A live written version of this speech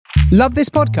Love this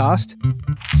podcast?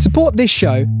 Support this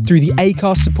show through the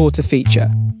Acast supporter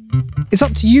feature. It's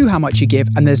up to you how much you give,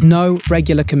 and there's no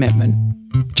regular commitment.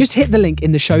 Just hit the link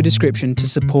in the show description to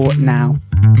support now.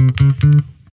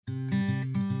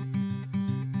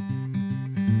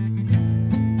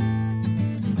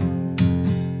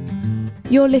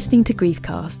 You're listening to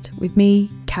Griefcast with me,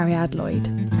 Cariad Lloyd.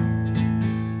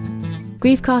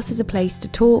 Griefcast is a place to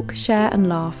talk, share and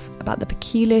laugh about the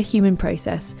peculiar human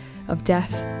process of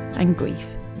death and grief.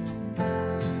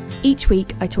 Each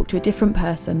week I talk to a different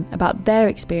person about their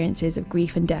experiences of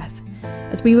grief and death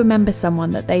as we remember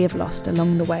someone that they have lost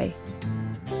along the way,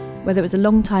 whether it was a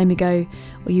long time ago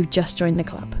or you've just joined the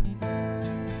club.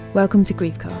 Welcome to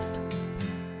Griefcast.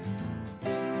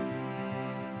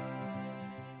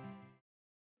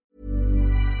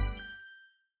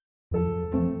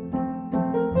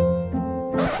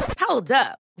 Hold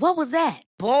up. What was that?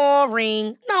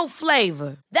 Boring. No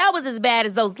flavor. That was as bad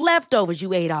as those leftovers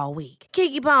you ate all week.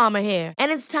 Keke Palmer here,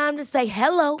 and it's time to say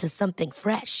hello to something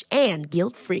fresh and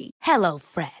guilt-free. Hello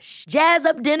Fresh. Jazz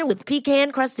up dinner with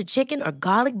pecan-crusted chicken or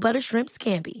garlic butter shrimp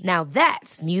scampi. Now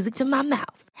that's music to my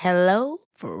mouth. Hello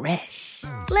Fresh.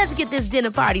 Let's get this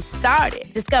dinner party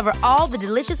started. Discover all the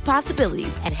delicious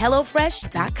possibilities at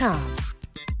hellofresh.com.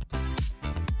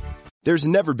 There's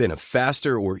never been a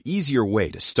faster or easier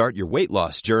way to start your weight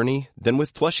loss journey than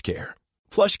with PlushCare.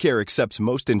 PlushCare accepts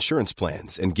most insurance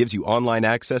plans and gives you online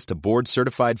access to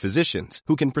board-certified physicians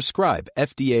who can prescribe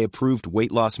FDA-approved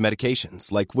weight loss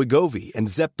medications like Wegovy and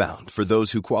Zepbound for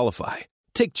those who qualify.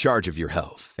 Take charge of your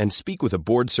health and speak with a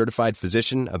board-certified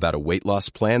physician about a weight loss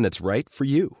plan that's right for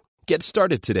you. Get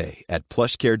started today at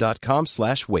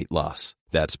plushcare.com/weight loss.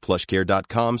 That's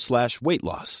plushcare.com/weight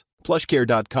loss.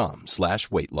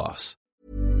 plushcare.com/weight loss.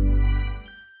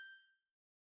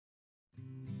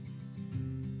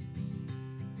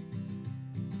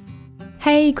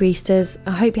 Hey Griefsters,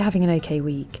 I hope you're having an okay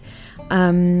week.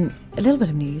 A little bit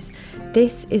of news.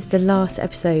 This is the last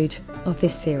episode of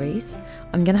this series.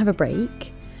 I'm going to have a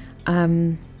break.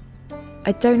 I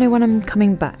don't know when I'm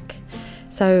coming back.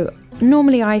 So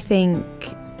normally I think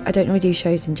I don't normally do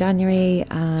shows in January,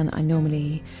 and I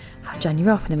normally have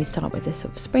January off, and then we start with this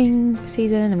sort of spring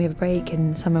season and we have a break,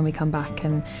 and summer we come back,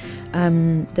 and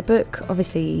the book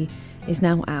obviously is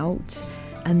now out,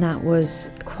 and that was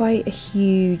quite a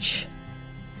huge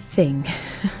thing.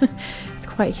 It's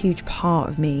quite a huge part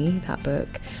of me, that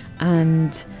book,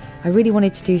 and I really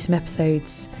wanted to do some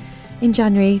episodes in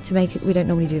January to make it. We don't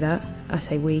normally do that. I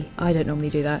don't normally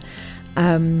do that,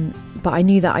 but I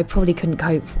knew that I probably couldn't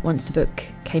cope once the book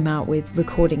came out with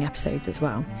recording episodes as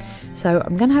well. So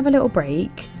I'm going to have a little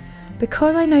break.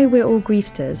 Because I know we're all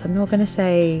griefsters, I'm not going to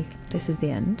say this is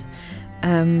the end,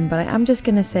 but I am just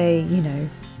going to say,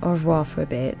 au revoir for a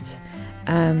bit.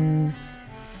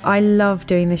 I love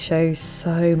doing this show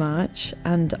so much,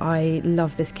 and I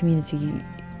love this community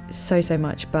so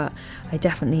much, but I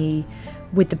definitely,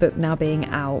 with the book now being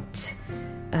out,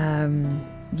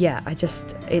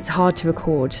 it's hard to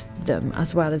record them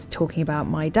as well as talking about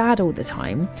my dad all the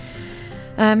time.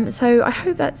 So I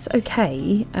hope that's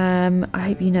okay. I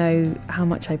hope you know how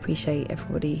much I appreciate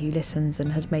everybody who listens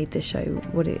and has made this show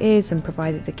what it is and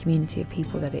provided the community of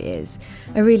people that it is.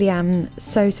 I really am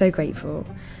so grateful.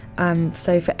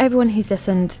 So for everyone who's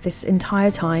listened this entire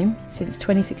time, since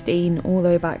 2016, all the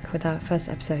way back with our first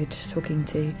episode talking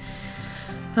to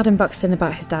Adam Buxton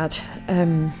about his dad,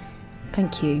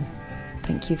 thank you.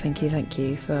 Thank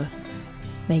you for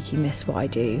making this what I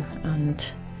do,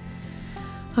 and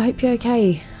I hope you're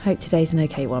okay. I hope today's an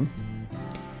okay one.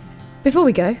 Before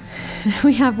we go,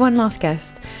 we have one last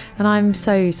guest, and I'm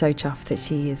so chuffed that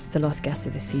she is the last guest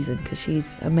of this season because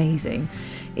she's amazing.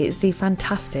 It's the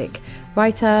fantastic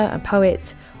writer and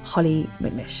poet Holly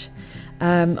McNish.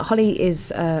 Holly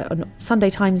is a Sunday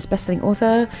Times bestselling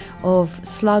author of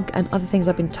Slug and Other Things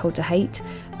I've Been Told to Hate,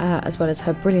 as well as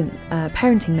her brilliant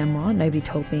parenting memoir, Nobody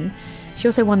Told Me. She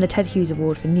also won the Ted Hughes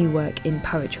Award for new work in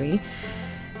poetry.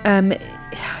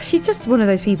 She's just one of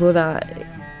those people that,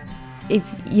 if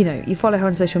you follow her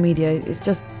on social media, it's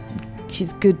just,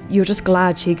 she's good. You're just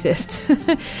glad she exists.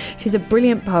 She's a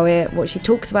brilliant poet. What she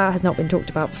talks about has not been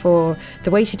talked about before. The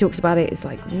way she talks about it is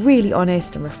like really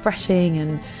honest and refreshing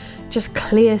and just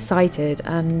clear-sighted,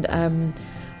 and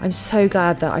I'm so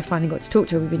glad that I finally got to talk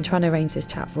to her. We've been trying to arrange this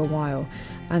chat for a while,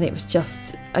 and it was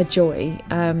just a joy,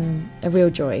 a real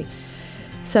joy.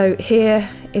 So here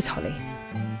is Holly.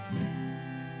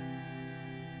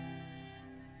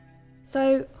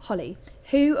 So Holly,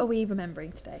 who are we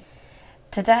remembering today?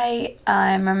 Today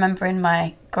I'm remembering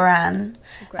my gran,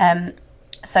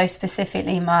 so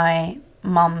specifically my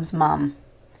mum's mum,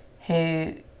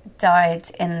 who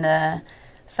died in the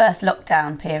first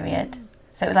lockdown period.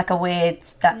 So it was like a weird,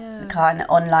 kind of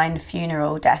online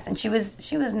funeral death. And she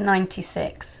was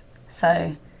 96.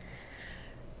 So,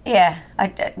 yeah,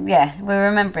 we're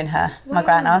remembering her, my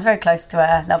gran. I was very close to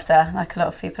her, loved her, like a lot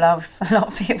of people are, a lot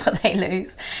of people they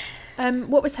lose.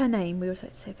 What was her name? We always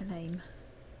like to say the name.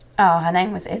 Oh, her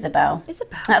name was Isabel.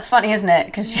 That's funny, isn't it?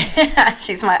 Because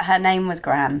her name was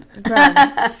Gran.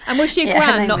 Gran. And was she a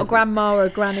gran, not a grandma or a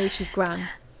granny? She was Gran.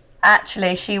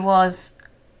 Actually, she was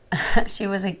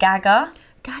a Gaga.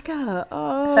 Gaga.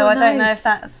 Oh, so I don't know if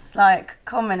that's like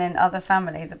common in other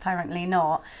families. Apparently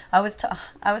not. I was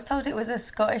told it was a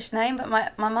Scottish name, but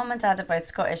my mum and dad are both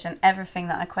Scottish, and everything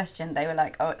that I questioned, they were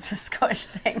like, "Oh, it's a Scottish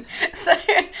thing." So,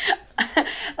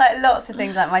 like lots of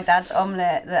things, like my dad's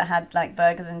omelette that had like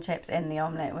burgers and chips in the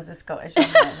omelette was a Scottish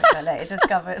omelette, which I later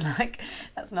discovered like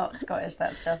that's not Scottish.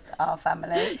 That's just our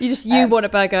family. You want a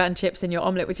burger and chips in your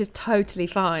omelette, which is totally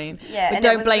fine. Yeah, but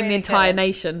don't blame really the entire good.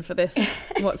 nation for this.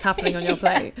 What's happening on your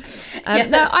plate?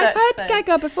 No, I've heard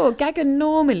Gaga before. Gaga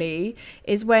normally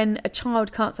is when a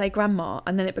child can't say grandma,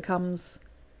 and then it becomes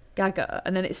Gaga,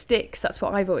 and then it sticks. That's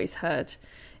what I've always heard.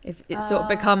 If it sort of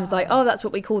becomes like, oh, that's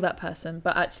what we call that person,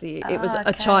 but actually it was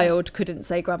a child couldn't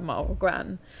say grandma or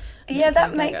gran. Yeah,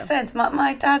 that makes sense.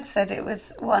 My dad said it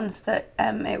was once that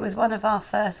it was one of our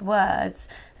first words,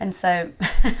 and so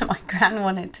my gran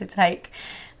wanted to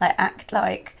act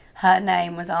like her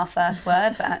name was our first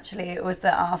word, but actually it was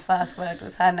that our first word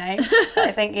was her name.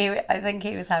 I think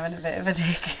he was having a bit of a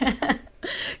dig.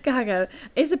 Gaga.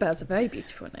 Isabel's a very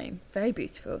beautiful name, very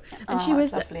beautiful, and she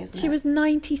was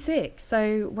 96.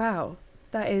 So wow,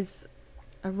 that is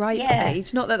a ripe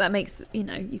age. Not that makes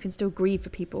you can still grieve for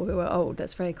people who are old.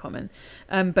 That's very common,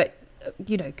 but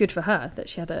good for her that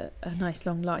she had a nice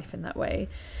long life in that way.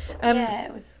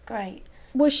 It was great.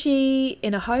 Was she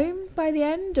in a home by the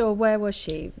end, or where was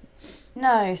she?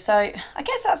 No, so I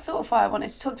guess that's sort of why I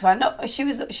wanted to talk to her.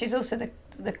 She's also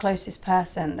the closest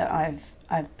person that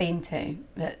I've been to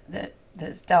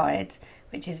that's died,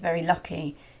 which is very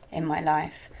lucky in my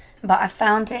life. But I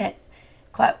found it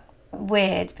quite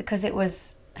weird because it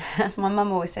was, as my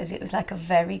mum always says, it was like a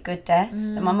very good death.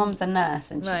 And my mum's a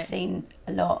nurse and she's seen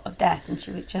a lot of death, and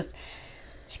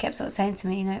she kept sort of saying to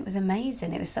me, it was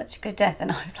amazing. It was such a good death.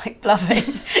 And I was like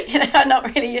bluffing, I'm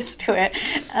not really used to it,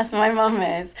 as my mum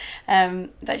is.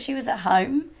 But she was at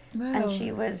home and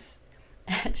she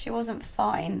wasn't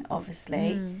fine,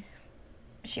 obviously.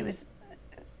 She was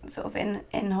sort of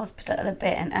in hospital a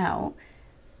bit and out.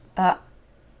 But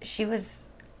she was,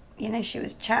 she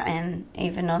was chatting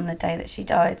even on the day that she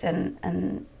died,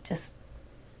 and just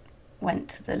went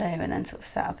to the loo and then sort of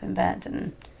sat up in bed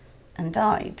and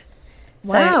died.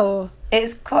 Wow. So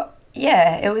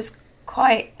it was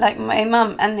quite like my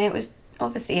mum, and it was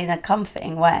obviously in a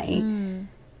comforting way,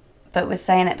 but was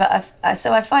saying it. But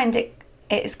I find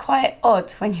it's quite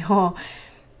odd when you're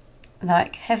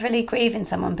like heavily grieving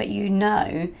someone, but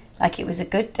like it was a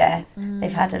good death.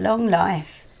 They've had a long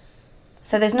life.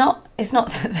 So it's not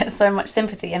that there's so much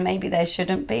sympathy, and maybe there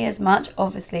shouldn't be as much,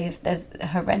 obviously, if there's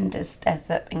horrendous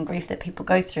deaths and grief that people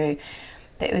go through.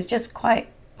 But it was just quite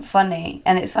funny,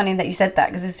 and it's funny that you said that,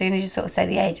 because as soon as you sort of say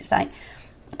the age, it's like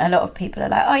a lot of people are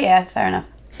like, oh yeah, fair enough.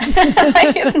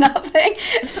 Like it's nothing.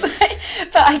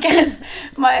 But I guess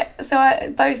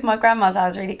both my grandmas I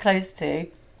was really close to,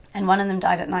 and one of them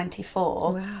died at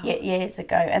 94 years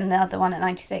ago, and the other one at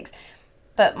 96.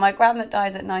 But my gran that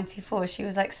died at 94, she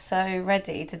was like so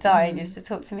ready to die, and used to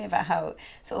talk to me about how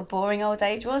sort of boring old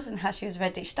age was and how she was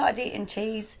ready. She started eating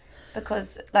cheese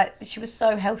because like she was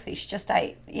so healthy. She just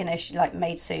ate, she like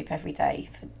made soup every day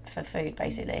for food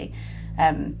basically.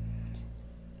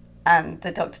 And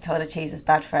the doctor told her cheese was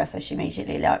bad for her, so she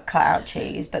immediately like cut out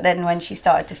cheese. But then when she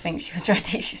started to think she was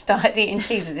ready, she started eating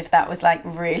cheese as if that was like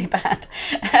really bad.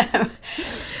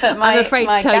 But I'm afraid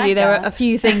to tell you there are a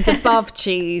few things above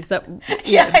cheese that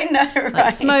I know, right?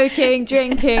 Like smoking,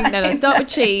 drinking. No, start with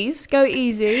cheese, go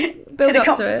easy, build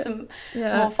up to it. Some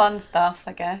more fun stuff,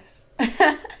 I guess.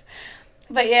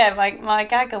 But yeah, my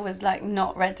Gaga was like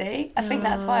not ready. I think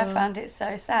that's why I found it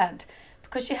so sad,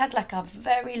 because she had like a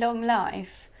very long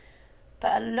life,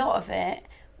 but a lot of it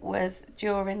was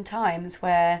during times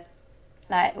where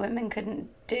like women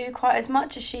couldn't do quite as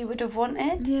much as she would have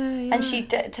wanted. And she,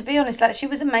 to be honest, like she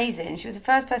was amazing. She was the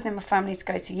first person in my family to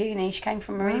go to uni. She came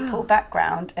from a really poor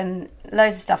background and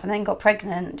loads of stuff, and then got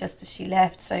pregnant just as she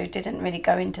left, so didn't really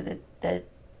go into the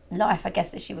life I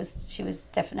guess that she was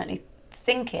definitely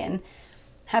thinking.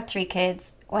 Had 3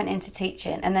 kids, went into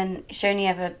teaching, and then she only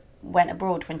ever went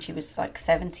abroad when she was like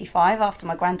 75 after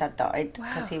my granddad died,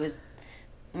 because he was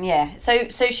Yeah. So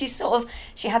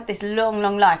she had this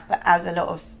long life, but as a lot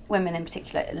of women in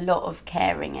particular, a lot of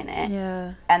caring in it.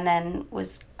 Yeah. And then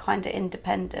was kind of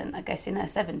independent, I guess, in her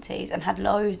 70s, and had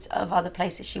loads of other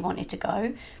places she wanted to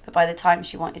go. But by the time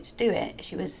she wanted to do it,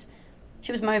 she was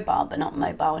mobile, but not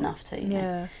mobile enough to, you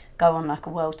know, go on like a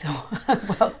world tour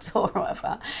or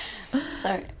whatever.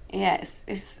 So yeah,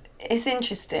 it's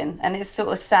interesting, and it's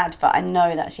sort of sad, but I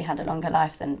know that she had a longer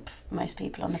life than most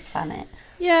people on the planet.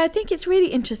 Yeah, I think it's really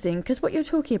interesting because what you're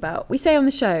talking about, we say on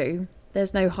the show,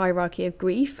 there's no hierarchy of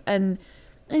grief, and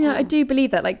you know, I do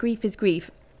believe that, like, grief is grief.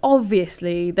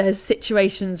 Obviously, there's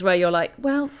situations where you're like,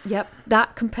 well, yep,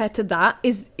 that compared to that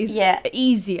is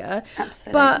easier.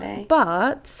 Absolutely.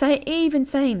 But even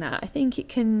saying that, I think it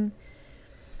can.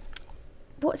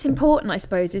 What's important, I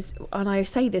suppose, is, and I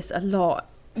say this a lot,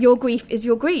 your grief is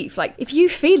your grief. Like, if you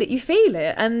feel it, you feel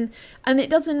it, and it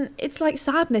doesn't. It's like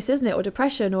sadness, isn't it, or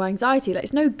depression or anxiety? Like,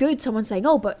 it's no good someone saying,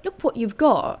 "Oh, but look what you've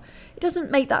got." It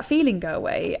doesn't make that feeling go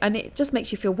away, and it just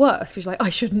makes you feel worse because you're like, I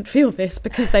shouldn't feel this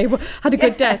because they had a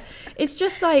good death. It's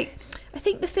just like, I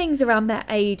think the things around their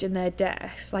age and their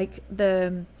death, like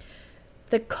the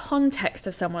context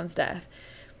of someone's death,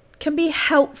 can be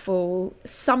helpful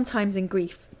sometimes in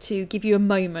grief to give you a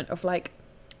moment of like,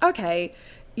 okay,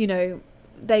 you know,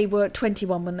 they were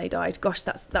 21 when they died. Gosh,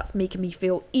 that's making me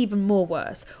feel even more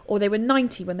worse. Or they were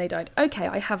 90 when they died. Okay,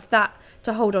 I have that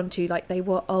to hold on to, like they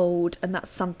were old, and that's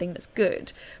something that's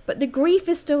good. But the grief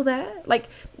is still there. Like,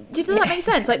 does that make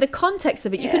sense? Like, the context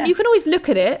of it, you can always look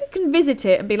at it, you can visit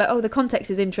it and be like, oh, the context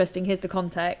is interesting, here's the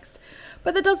context.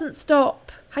 But that doesn't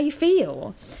stop how you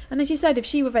feel. And as you said, if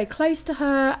she were very close to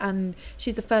her and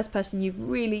she's the first person you've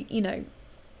really, you know,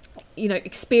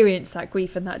 experienced that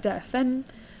grief and that death, then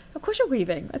of course you're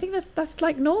grieving. I think that's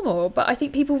like normal, but I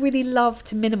think people really love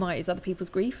to minimise other people's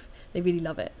grief. They really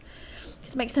love it.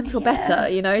 It makes them feel better,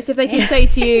 you know. So if they can say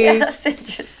to you... Yeah, that's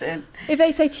interesting. If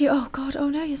they say to you, oh God, oh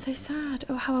no, you're so sad.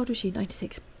 Oh, how old was she?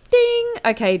 96. Ding.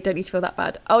 Okay, don't need to feel that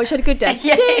bad. Oh, she had a good death.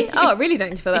 Ding. Oh, I really don't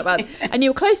need to feel that bad. And you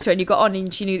were close to her and you got on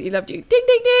and she knew that you loved you. Ding,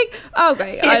 ding, ding. Oh,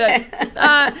 great. I don't.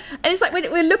 And it's like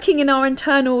we're looking in our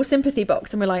internal sympathy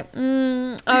box and we're like,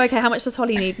 oh, okay, how much does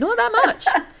Holly need? Not that much.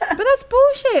 But that's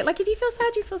bullshit. Like, if you feel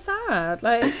sad, you feel sad.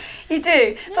 Like, you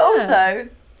do. But also,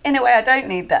 in a way, I don't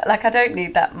need that. Like, I don't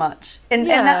need that much. In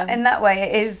that way,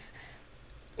 it is...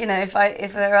 You know, if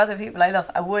there are other people I lost,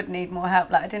 I would need more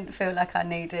help. Like, I didn't feel like I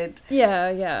needed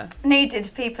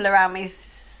people around me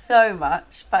so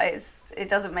much, but it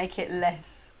doesn't make it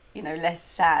less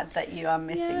sad that you are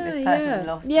missing this person and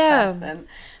lost the person.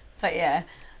 But yeah,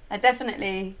 I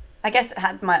guess it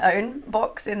had my own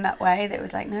box in that way that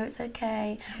was like, no, it's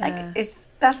okay. Like,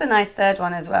 that's a nice third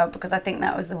one as well, because I think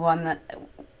that was the one that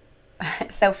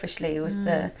selfishly was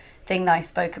the thing that I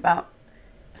spoke about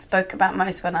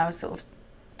most when I was sort of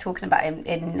talking about him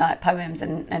in like poems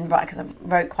and write, because I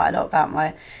wrote quite a lot about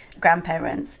my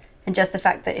grandparents, and just the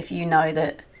fact that if you know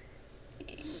that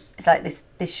it's like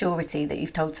this surety that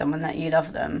you've told someone that you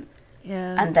love them,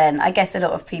 and then I guess a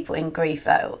lot of people in grief,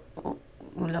 like,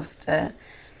 lost a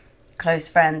close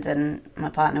friend, and my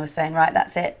partner was saying, right,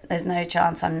 that's it, there's no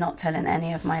chance I'm not telling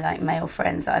any of my like male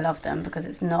friends that I love them, because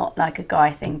it's not like a guy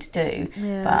thing to do,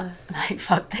 but like,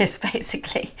 fuck this,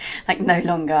 basically. Like, no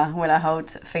longer will I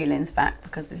hold feelings back,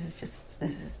 because this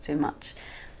is too much.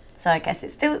 So I guess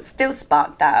it still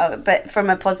sparked that, but from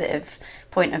a positive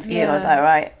point of view, I was like,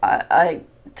 right, I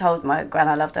told my gran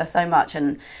I loved her so much,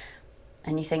 and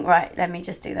you think, right, let me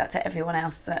just do that to everyone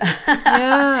else that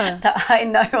that I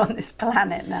know on this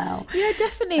planet now. Yeah,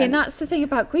 definitely. And that's the thing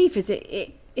about grief, is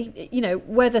it you know,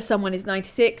 whether someone is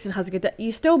 96 and has a good day,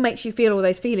 you still makes you feel all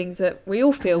those feelings that we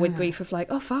all feel with grief, of like,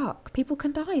 oh fuck, people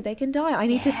can die, they can die. I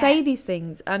need to say these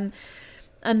things, and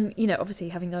you know, obviously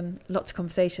having done lots of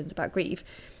conversations about grief,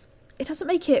 it doesn't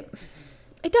make it.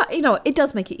 It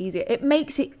does make it easier. It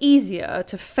makes it easier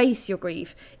to face your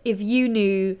grief if you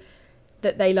knew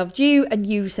that they loved you and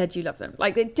you said you loved them.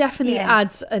 Like, it definitely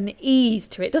adds an ease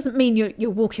to it. It doesn't mean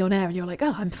you're walking on air and you're like,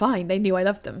 oh, I'm fine, they knew I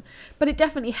loved them. But it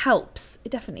definitely helps.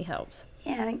 It definitely helps.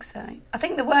 Yeah, I think so. I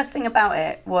think the worst thing about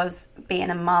it was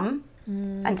being a mum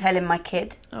and telling my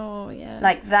kid. Oh, yeah.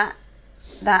 Like, that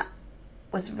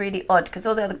was really odd, because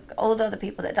all the other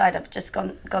people that died, I've just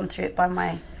gone through it by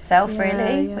myself,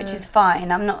 which is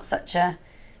fine. I'm not such a,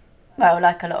 well,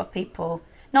 like a lot of people,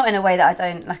 not in a way that I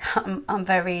don't, like, I'm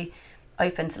very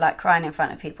open to like crying in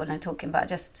front of people and talking,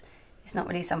 but it's not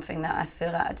really something that I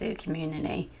feel like I do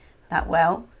communally that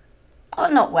well, or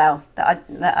not well, that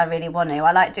I really want to.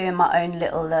 I like doing my own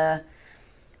little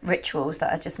rituals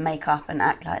that I just make up and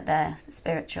act like they're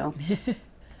spiritual.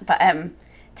 But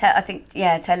I think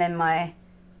telling my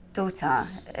daughter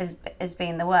has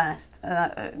been the worst.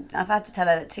 I've had to tell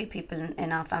her that 2 people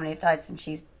in our family have died since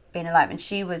she's been alive, and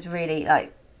she was really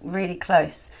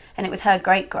close, and it was her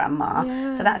great grandma.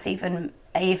 Yeah. So that's even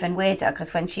weirder,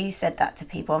 because when she said that to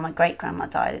people, my great grandma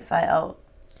died, it's like, oh,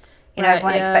 you know, Right,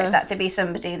 everyone yeah. expects that to be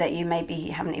somebody that you maybe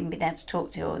haven't even been able to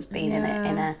talk to, or has been in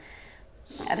a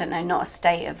I don't know, not a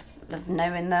state of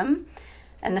knowing them.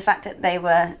 And the fact that they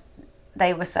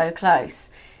were so close,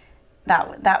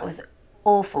 that was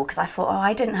awful, because I thought, oh,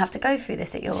 I didn't have to go through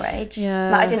this at your age.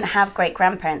 Yeah. Like, I didn't have great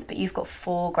grandparents, but you've got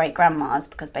 4 great grandmas,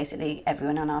 because basically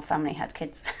everyone in our family had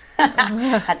kids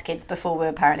had kids before we were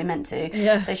apparently meant to.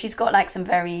 Yeah. So she's got like some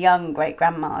very young great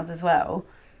grandmas as well.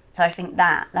 So I think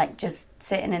that, like, just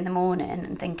sitting in the morning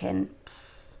and thinking,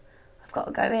 I've got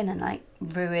to go in and like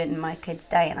ruin my kid's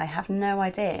day, and I have no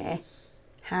idea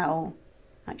how.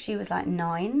 Like, she was like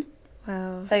 9.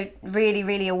 Wow. So really,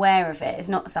 really aware of it. It's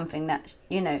not something that,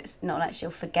 you know, it's not like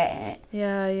she'll forget it.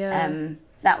 Yeah.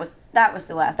 That was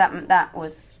the worst. That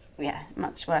was, yeah,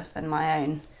 much worse than my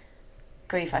own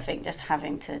grief, I think, just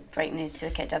having to break news to a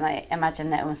kid. And I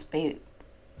imagine that must be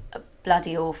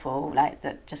bloody awful, like,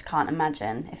 that just can't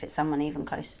imagine if it's someone even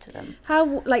closer to them. How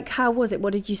was it?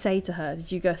 What did you say to her?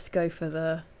 Did you just go for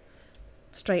the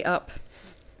straight up,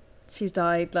 she's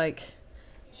died, like...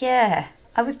 Yeah.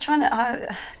 I was trying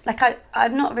to,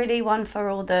 I'm not really one for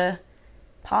all the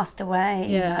passed away,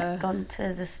 like, gone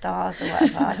to the stars or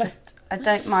whatever. I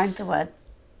don't mind the word.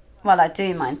 Well, I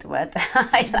do mind the word.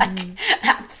 I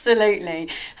absolutely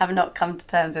have not come to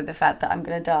terms with the fact that I'm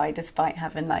going to die, despite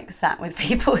having like sat with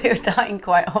people who are dying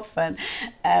quite often.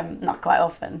 Not quite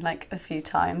often, like a few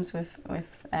times with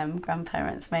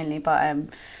grandparents mainly. But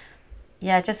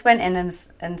yeah, just went in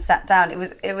and sat down. It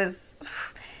was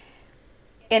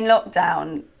in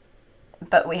lockdown,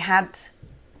 but we had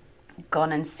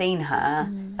gone and seen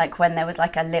her, like when there was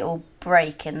like a little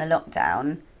break in the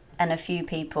lockdown, and a few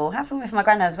people, happened with my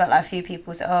granddad as well, like a few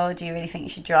people said, oh, do you really think you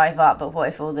should drive up, but what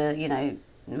if all the, you know,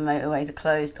 motorways are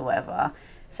closed or whatever.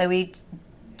 So we'd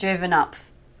driven up,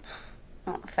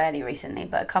 not fairly recently,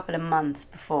 but a couple of months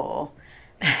before,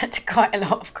 to quite a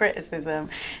lot of criticism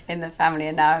in the family,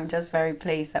 and now I'm just very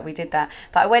pleased that we did that.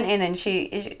 But I went in and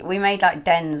we made like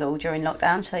dens all during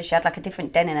lockdown, so she had like a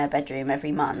different den in her bedroom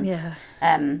every month,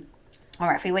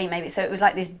 or every week maybe. So it was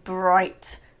like this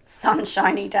bright,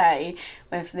 sunshiny day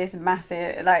with this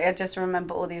massive, like, I just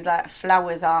remember all these like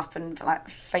flowers up, and like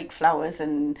fake flowers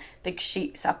and big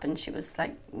sheets up, and she was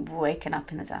like waking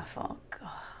up in the day. I thought, oh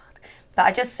God. But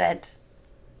I just said,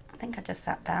 I think I just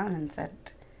sat down and said,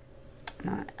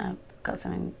 no, I've got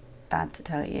something bad to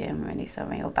tell you, I'm really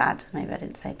sorry, or bad, maybe I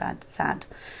didn't say bad, sad,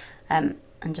 and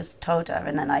just told her.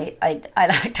 And then I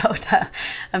like told her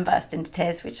and burst into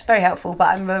tears, which is very helpful.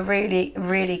 But I'm a really,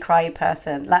 really cry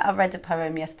person. Like, I read a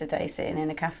poem yesterday sitting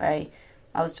in a cafe.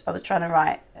 I was trying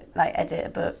to edit a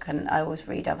book, and I always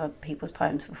read other people's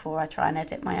poems before I try and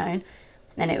edit my own.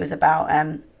 And it was about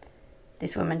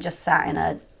this woman just sat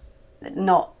in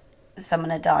not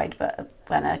someone had died, but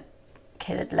when a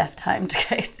kid had left home to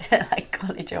go to like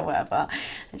college or whatever,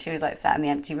 and she was like sat in the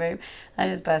empty room. I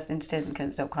just burst into tears and couldn't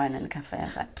stop crying in the cafe. I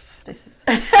was like, this is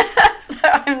so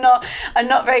I'm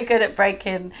not very good at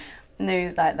breaking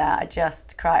news like that. I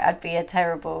just cry. I'd be a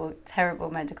terrible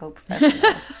medical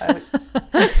professional.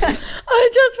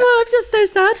 I'm just so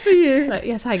sad for you. Like,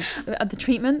 yeah, thanks. The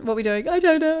treatment, what are we doing? I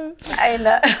don't know. I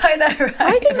know, right?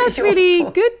 I think that's really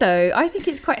good, though. I think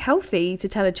it's quite healthy to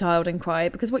tell a child and cry,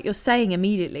 because what you're saying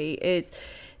immediately is,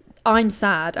 I'm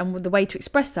sad, and the way to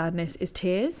express sadness is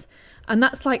tears. And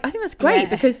that's like, I think that's great,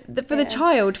 because for the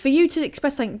child, for you to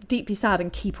express something deeply sad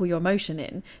and keep all your emotion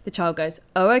in, the child goes,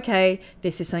 oh, okay,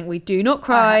 this is something we do not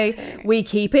cry. We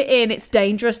keep it in. It's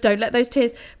dangerous. Don't let those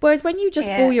tears. Whereas when you just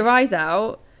bawl your eyes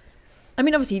out, I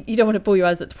mean, obviously you don't want to bawl your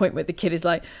eyes at the point where the kid is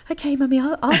like, okay, mummy,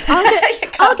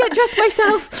 I'll get dressed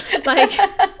myself. Like,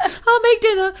 I'll make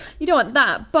dinner. You don't want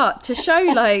that. But to show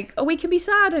like, oh, we can be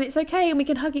sad and it's okay, and we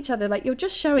can hug each other. Like, you're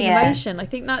just showing emotion. I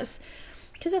think that's,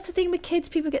 because that's the thing with kids.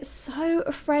 People get so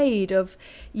afraid of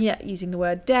using the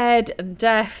word dead and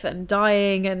death and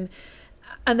dying, and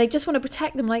they just want to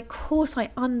protect them. Like, of course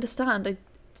I understand.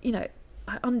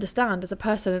 I understand as a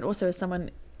person, and also as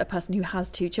a person who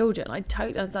has 2 children. I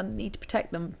totally understand the need to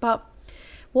protect them. But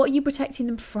what are you protecting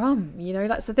them from? You know,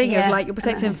 that's the thing of like, you're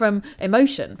protecting them from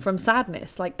emotion, from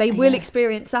sadness. Like, they will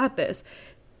experience sadness.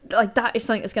 Like, that is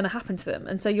something that's going to happen to them.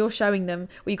 And so you're showing them,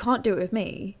 well, you can't do it with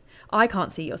me. I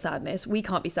can't see your sadness. We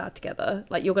can't be sad together.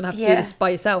 Like, you're going to have to do this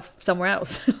by yourself somewhere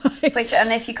else.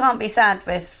 And if you can't be sad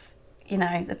with, you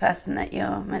know, the person that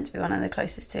you're meant to be one of the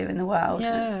closest to in the world,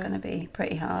 it's going to be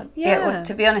pretty hard.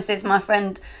 To be honest, it's my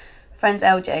friend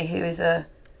LJ, who is a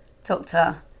talked to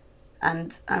her,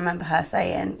 and I remember her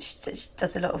saying she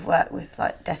does a lot of work with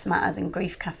like death matters and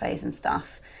grief cafes and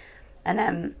stuff,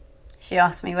 and she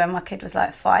asked me when my kid was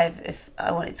like 5 if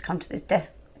I wanted to come to this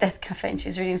death cafe, and she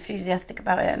was really enthusiastic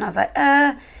about it, and I was like,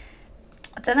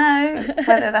 I don't know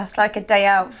whether that's like a day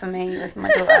out for me with my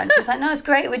daughter. And she was like, no, it's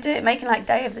great, we're making like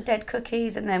Day of the Dead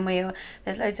cookies, and then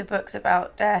there's loads of books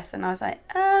about death. And I was like,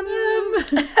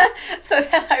 So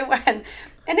then I went,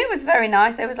 and it was very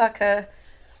nice. There was like a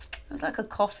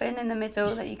coffin in the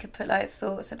middle that you could put like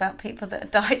thoughts about people that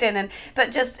had died in,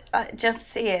 but just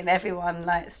seeing everyone,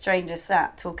 like strangers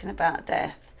sat talking about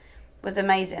death, was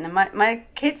amazing. And my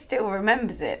kid still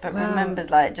remembers it, but remembers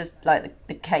like just like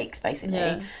the cakes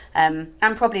basically, and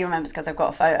probably remembers because I've got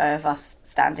a photo of us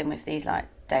standing with these like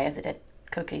Day of the Dead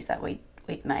cookies that we'd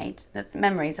made. The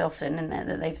memories often in there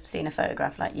that they've seen a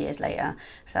photograph like years later,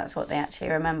 so that's what they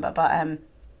actually remember. But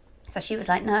so she was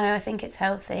like, no, I think it's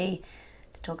healthy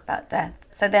to talk about death.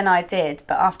 So then I did,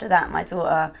 but after that my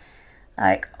daughter,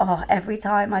 like, every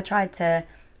time I tried to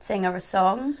sing her a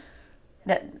song,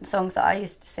 songs that I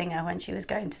used to sing her when she was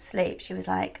going to sleep, she was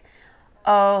like,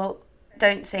 oh,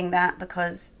 don't sing that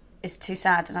because it's too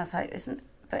sad. And I was like,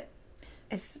 but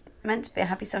it's meant to be a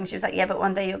happy song. She was like, yeah, but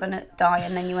one day you're going to die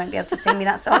and then you won't be able to sing me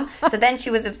that song. So then she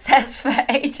was obsessed for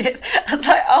ages. I was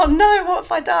like, oh no, what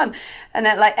have I done? And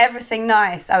then like everything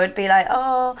nice, I would be like,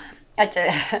 oh, I do.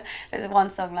 There's one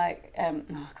song like, I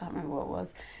can't remember what it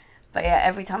was. But yeah,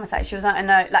 every time I say it, she was like,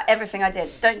 no, like everything I did,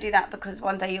 don't do that because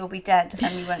one day you'll be dead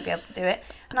and you won't be able to do it.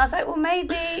 And I was like, well,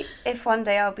 maybe if one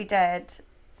day I'll be dead,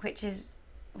 which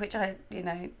I,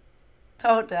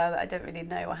 told her that I don't really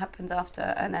know what happens after,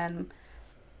 and then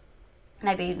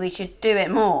maybe we should do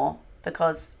it more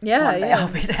because one day I'll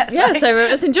be dead. Yeah, so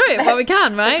let's enjoy it while we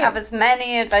can, right? Just have as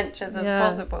many adventures as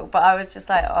possible. But I was just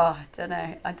like, I don't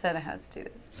know how to do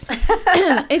this.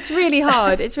 It's really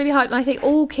hard. And I think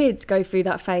all kids go through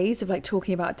that phase of like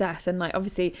talking about death, and like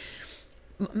obviously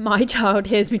my child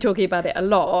hears me talking about it a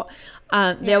lot,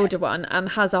 and the older one, and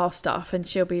has our stuff, and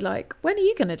she'll be like, when are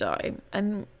you gonna die?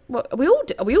 And are we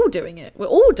all doing it? We're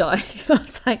all dying. And I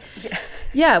was like,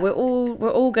 yeah, we're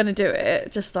all gonna do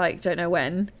it, just like don't know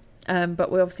when,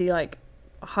 but we obviously like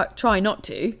try not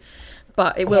to,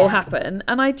 but it will happen.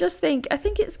 And I think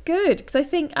it's good, because I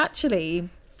think actually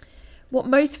what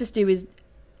most of us do is,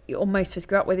 or most of us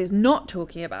grew up with, is not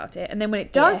talking about it, and then when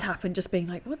it does happen, just being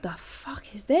like, what the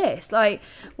fuck is this? Like,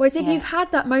 whereas if you've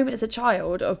had that moment as a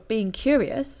child of being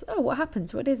curious, what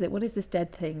happens? What is it? What is this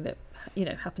dead thing that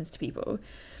happens to people?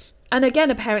 And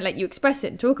again, a parent let you express it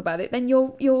and talk about it, then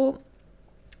you're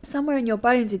somewhere in your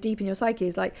bones and deep in your psyche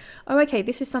is like, oh, okay,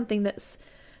 this is something that's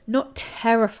not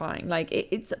terrifying, like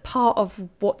it's a part of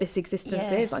what this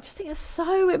existence is. I just think it's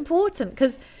so important,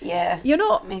 because you're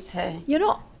not, me too, you're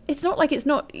not, it's not like it's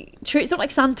not true, it's not like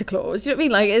Santa Claus, you know what I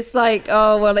mean? Like, it's like,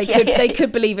 oh well, they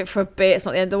could believe it for a bit, it's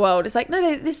not the end of the world. It's like,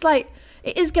 no, this, like,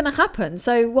 it is gonna happen.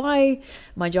 So why,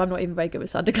 mind you, I'm not even very good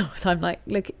with Santa Claus. I'm like,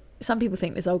 look, some people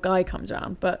think this old guy comes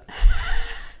around, but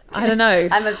I don't know.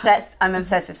 I'm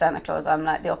obsessed with Santa Claus. I'm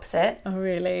like the opposite. Oh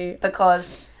really?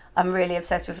 Because I'm really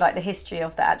obsessed with like the history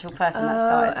of the actual person that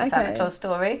started the Santa Claus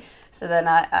story. So then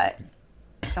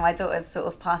so my daughter's sort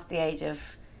of past the age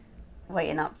of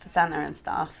waiting up for Santa and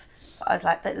stuff. But I was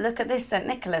like, but look at this St.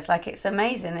 Nicholas, like it's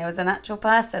amazing. It was an actual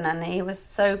person and he was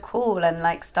so cool, and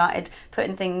like started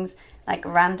putting things like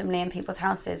randomly in people's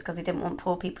houses because he didn't want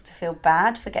poor people to feel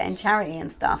bad for getting charity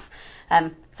and stuff.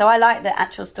 So I like the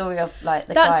actual story of like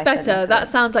the That's guy, better. That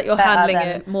sounds like you're handling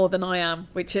it more than I am,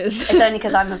 which is... It's only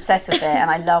because I'm obsessed with it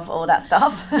and I love all that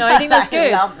stuff. No, I think that's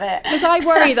good. I love it. Because I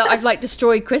worry that I've like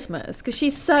destroyed Christmas, because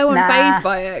she's so unfazed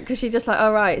by it, because she's just like,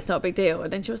 oh right, it's not a big deal.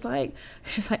 And then she was like,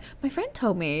 my friend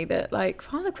told me that like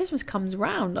Father Christmas comes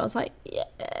round. I was like,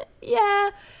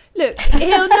 yeah. Look,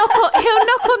 he'll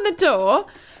knock on the door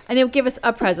and he'll give us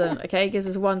a present, okay? He gives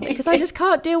us one thing. Because I just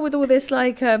can't deal with all this,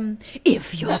 like,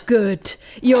 if you're good,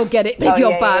 you'll get it. If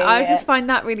you're bad. I just find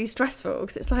that really stressful,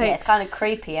 because it's like... Yeah, it's kind of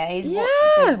creepy, eh? He's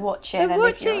watching. They're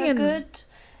watching, if you're good...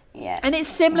 Yeah. And it's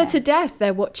similar to death.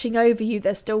 They're watching over you.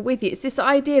 They're still with you. It's this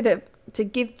idea that to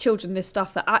give children this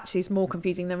stuff that actually is more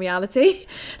confusing than reality.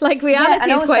 Like,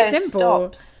 reality is quite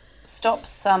simple. Stops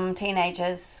some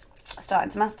teenagers starting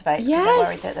to masturbate because they're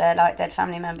worried that their like dead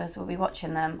family members will be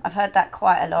watching them. I've heard that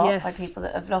quite a lot by people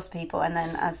that have lost people, and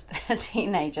then as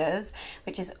teenagers,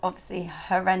 which is obviously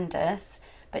horrendous,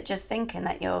 but just thinking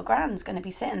that your grand's going to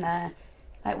be sitting there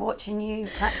like watching you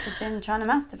practicing trying to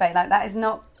masturbate, like that is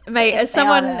not, mate, as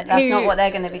someone that's not what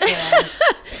they're going to be doing.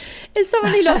 Is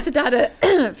someone who lost a dad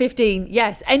at 15?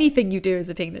 Yes, anything you do as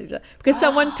a teenager. Because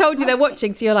someone's told you they're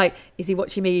watching, so you're like, is he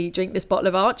watching me drink this bottle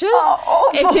of Archers?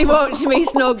 Is he watching me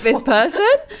snog this person?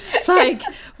 Like,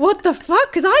 what the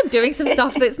fuck? Because I'm doing some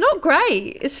stuff that's not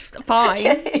great. It's fine.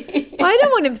 I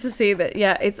don't want him to see that.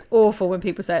 Yeah, it's awful when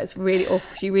people say it. It's really awful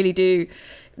because you really do,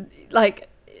 like,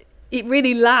 it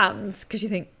really lands because you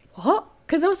think, what?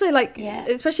 Because also, like,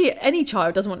 especially any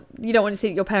child you don't want to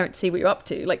see your parent see what you're up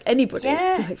to. Like, anybody.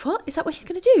 Yeah. You're like, what? Is that what he's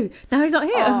going to do? Now he's not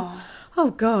here.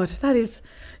 Oh God, that's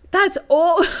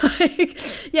all.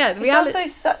 Like, yeah. It's also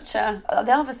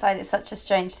the other side is such a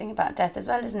strange thing about death as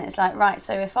well, isn't it? It's like, right,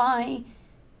 so if I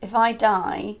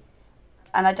die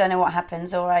and I don't know what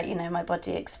happens, or my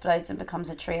body explodes and becomes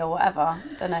a tree or whatever, I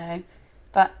don't know.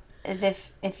 But as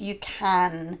if you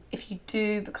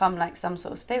do become like some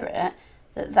sort of spirit,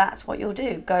 that's what you'll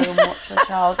do. Go and watch your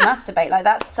child masturbate. Like,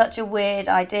 that's such a weird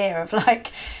idea of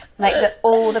like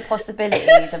all the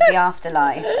possibilities of the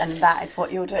afterlife, and that is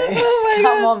what you'll do.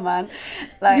 Come on, man.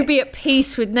 Like, you could be at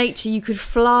peace with nature. You could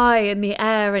fly in the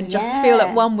air and just feel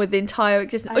at one with the entire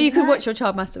existence. Or you could watch your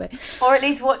child masturbate. Or at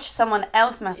least watch someone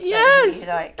else masturbate. Yes.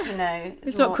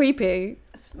 It's not creepy.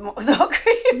 It's not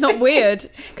creepy. Not weird.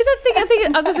 Because I think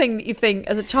another thing that you think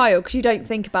as a child, because you don't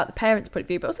think about the parents' point of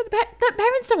view, but also the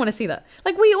parents don't want to see that.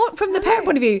 Like, from the parent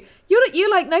point of view, you're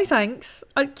like, no thanks.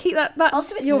 I keep that. That's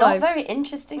also, it's your not life. very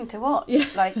interesting to watch. Yeah.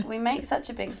 Like, we make such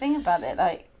a big thing about it.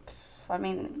 Like, I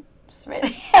mean, it's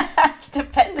really it's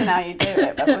depending how you do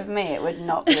it. But with me, it would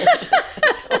not be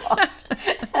interesting to watch.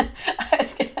 I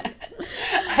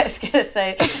was gonna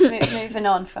say, moving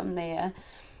on from the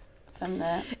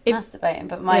masturbating,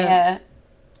 but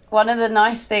one of the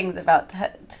nice things about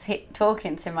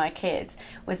talking to my kids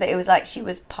was that it was like she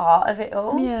was part of it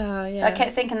all. Yeah. So I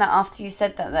kept thinking that after you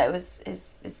said that it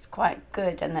is quite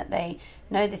good and that they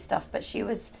know this stuff, but she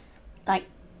was like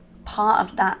part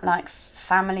of that like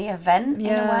family event in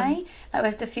a way. Like,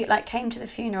 with came to the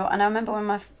funeral, and I remember when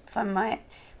my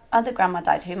other grandma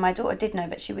died, who my daughter did know,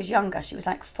 but she was younger. She was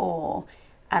like 4,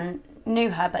 and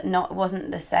knew her, but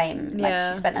wasn't the same. Like,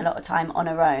 she spent a lot of time on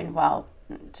her own while,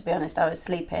 to be honest, I was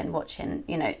sleeping, watching,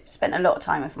 spent a lot of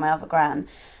time with my other gran,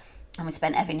 and we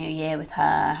spent every New Year with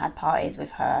her, had parties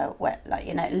with her,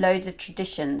 loads of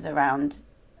traditions around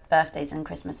birthdays and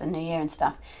Christmas and New Year and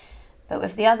stuff. But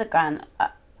with the other gran,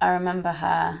 I remember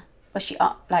her,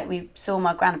 we saw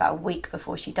my gran about a week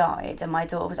before she died, and my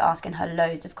daughter was asking her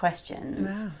loads of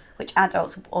questions, which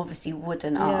adults obviously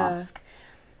wouldn't ask.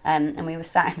 And we were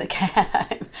sat in the care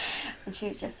home, and she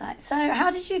was just like, so how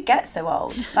did you get so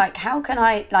old? Like, how can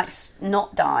I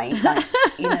not die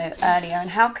earlier?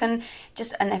 And how can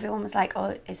and everyone was like,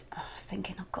 I was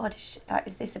thinking, oh God,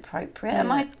 is this appropriate? And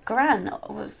my gran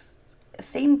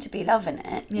seemed to be loving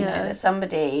it, that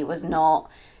somebody was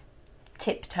not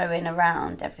tiptoeing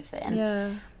around everything.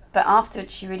 Yeah. But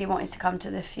afterwards, she really wanted to come to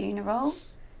the funeral,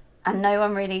 and no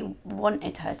one really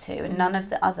wanted her to, and none of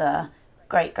the other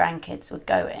great grandkids would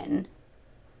go in.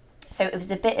 So it was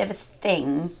a bit of a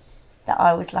thing that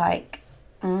I was like,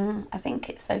 I think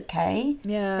it's okay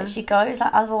that she goes.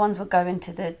 Like, other ones would go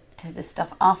into the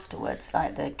stuff afterwards,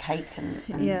 like the cake and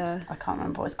I can't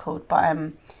remember what it's called, but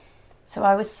so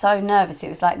I was so nervous. It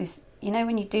was like this,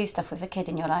 when you do stuff with a kid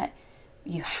and you're like,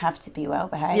 you have to be well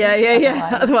behaved.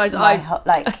 Otherwise I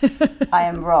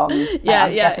am wrong.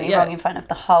 I'm definitely wrong in front of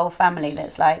the whole family.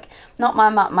 That's like, not my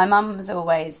mum. My mum was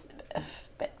always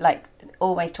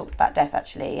talked about death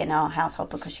actually in our household,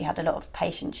 because she had a lot of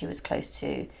patients she was close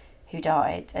to who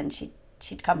died, and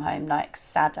she'd come home like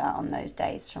sadder on those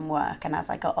days from work. And as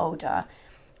I got older,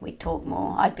 we'd talk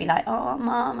more. I'd be like, oh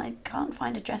Mum, I can't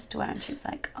find a dress to wear, and she was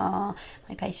like, oh,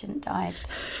 my patient died.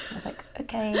 I was like,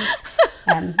 okay,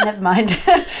 never mind.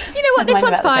 You know what, this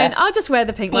one's fine, I'll just wear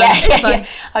the pink one. It's fine.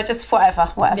 I'll just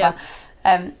whatever.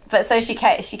 But so she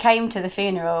came to the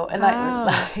funeral, and it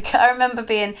was like, I remember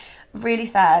being really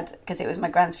sad because it was my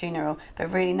grand's funeral,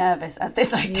 but really nervous as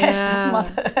this test of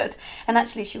motherhood. And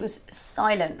actually she was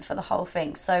silent for the whole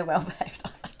thing, so well behaved. I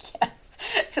was like, yes.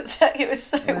 It was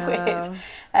so weird.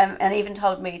 And even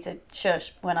told me to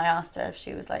shush when I asked her if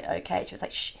she was like okay. She was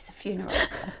like, shh, it's a funeral.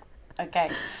 Okay,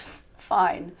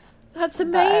 fine. That's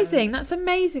amazing. That's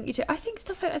amazing. I think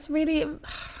stuff like that's really,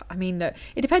 I mean, look,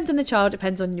 it depends on the child,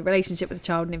 depends on your relationship with the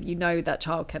child, and if you know that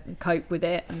child can cope with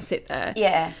it and sit there.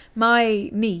 Yeah. My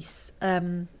niece,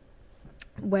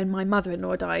 when my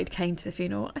mother-in-law died, came to the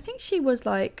funeral. I think she was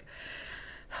like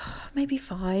maybe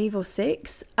 5 or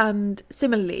 6, and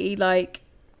similarly, like,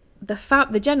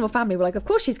 the general family were like, of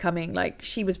course she's coming. Like,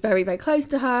 she was very, very close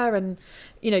to her, and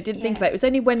didn't think about it. It was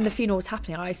only when the funeral was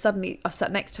happening I sat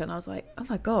next to her and I was like, oh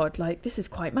my God, like, this is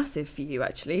quite massive for you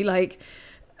actually. Like,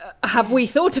 have we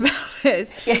thought about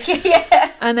this?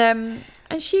 Yeah.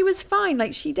 And she was fine.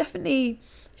 Like there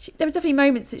was definitely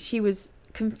moments that she was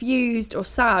confused or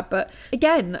sad, but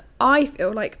again, I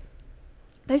feel like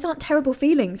those aren't terrible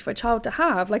feelings for a child to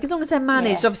have. Like, as long as they're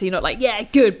managed, obviously you're not like, yeah,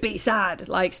 good, be sad,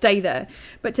 like, stay there.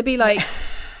 But to be like,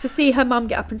 to see her mum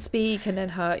get up and speak, and then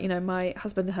her, you know, my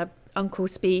husband and her uncle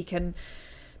speak, and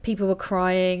people were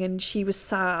crying, and she was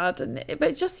sad, but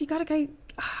it's just, you gotta go,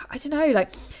 I don't know,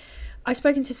 like, I've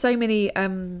spoken to so many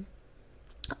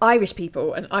Irish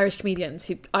people and Irish comedians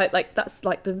who that's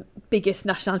like the biggest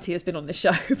nationality has been on this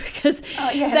show, because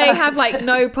they have like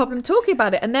no problem talking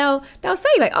about it, and they'll say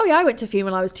like, oh yeah, I went to a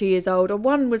funeral when I was 2 years old, or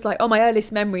one was like, oh, my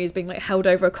earliest memory is being like held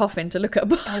over a coffin to look at a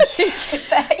body. And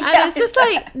it's just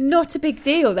like not a big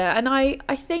deal there. And I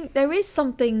think there is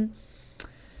something,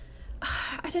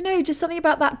 I don't know, just something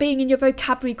about that being in your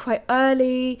vocabulary quite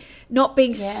early, not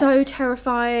being so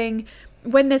terrifying.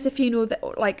 When there's a funeral,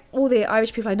 that like all the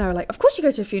Irish people I know are like, of course you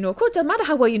go to a funeral, of course, it doesn't matter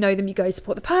how well you know them, you go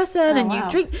support the person, and you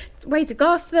drink, raise a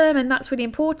glass to them, and that's really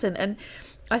important. And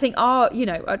I think our, you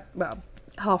know, well,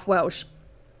 half Welsh,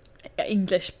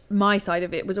 English, my side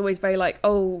of it was always very like,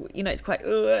 oh, you know, it's quite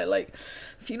like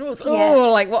funerals,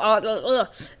 like what are,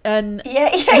 and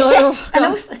and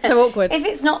also, so awkward. If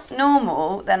it's not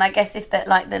normal, then I guess if that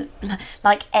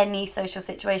like any social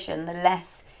situation, the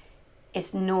less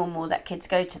it's normal that kids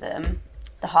go to them,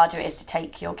 the harder it is to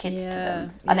take your kids to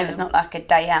them. I know it's not like a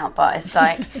day out, but it's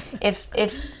like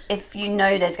if you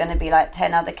know there's going to be like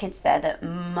 10 other kids there that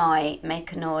might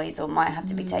make a noise, or might have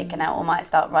to be taken out, or might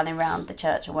start running around the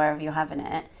church or wherever you're having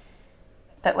it.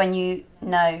 But when you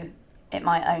know it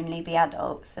might only be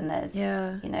adults, and there's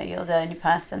you know, you're the only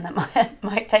person that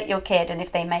might take your kid, and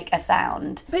if they make a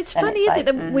sound, but it's funny, isn't it,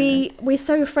 that we're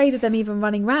so afraid of them even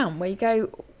running around, where you go,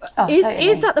 totally.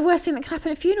 Is that the worst thing that can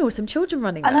happen at a funeral? Some children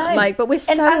running around, I know. like, but we're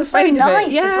so and afraid so of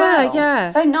nice it. as well. Yeah,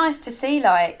 so nice to see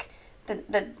like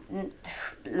the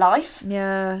life,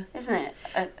 isn't it?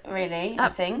 Really, I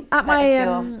think at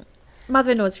my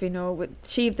mother-in-law's funeral,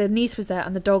 the niece was there,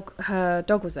 and her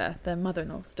dog was there, the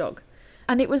mother-in-law's dog.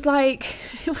 And it was like,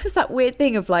 it was that weird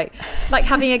thing of like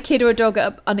having a kid or a dog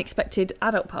at an unexpected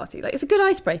adult party. Like, it's a good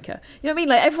icebreaker. You know what I mean?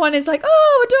 Like, everyone is like,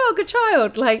 oh, a dog, a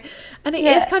child. Like, and it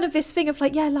is kind of this thing of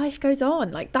like, yeah, life goes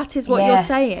on. Like, that is what you're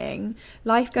saying.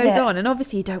 Life goes on. And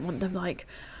obviously you don't want them like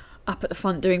up at the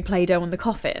front doing Play-Doh on the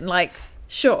coffin. Like,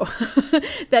 sure,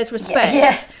 there's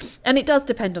respect. And it does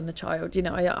depend on the child. You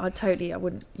know, I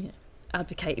wouldn't, you know,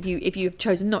 advocate if you've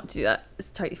chosen not to do that.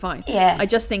 It's totally fine. Yeah. I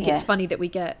just think it's funny that we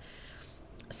get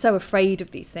so afraid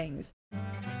of these things.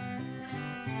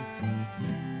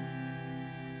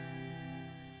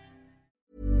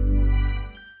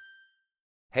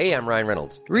 Hey, I'm Ryan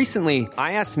Reynolds. Recently,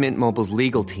 I asked Mint Mobile's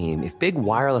legal team if big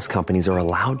wireless companies are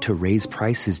allowed to raise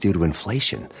prices due to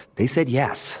inflation. They said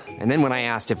yes. And then when I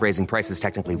asked if raising prices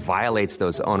technically violates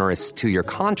those onerous 2-year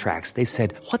contracts, they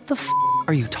said, what the f***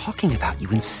 are you talking about, you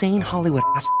insane Hollywood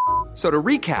ass f- So to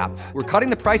recap, we're cutting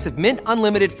the price of Mint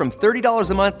Unlimited from $30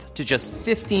 a month to just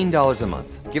 $15 a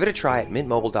month. Give it a try at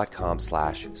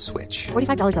mintmobile.com/switch.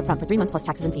 $45 up front for 3 months plus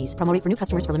taxes and fees. Promo rate for new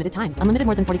customers for limited time. Unlimited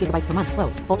more than 40 gigabytes per month.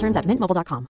 Slows full terms at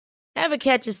mintmobile.com. Ever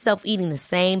catch yourself eating the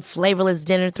same flavorless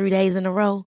dinner 3 days in a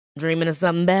row? Dreaming of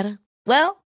something better?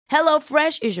 Well,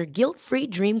 HelloFresh is your guilt-free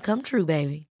dream come true,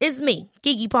 baby. It's me,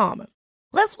 Keke Palmer.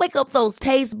 Let's wake up those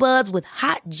taste buds with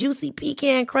hot, juicy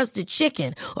pecan-crusted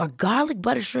chicken or garlic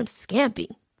butter shrimp scampi.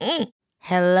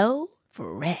 Hello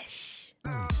Fresh.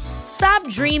 Stop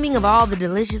dreaming of all the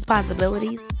delicious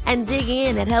possibilities and dig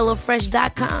in at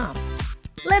HelloFresh.com.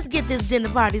 Let's get this dinner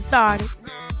party started.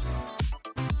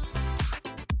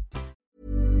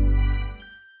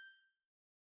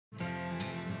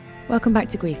 Welcome back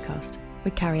to Griefcast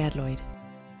with Carrie Adloyd.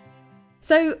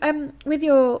 So, with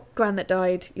your gran that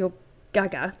died, your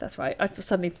Gaga, that's right. I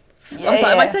was like,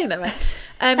 am I saying that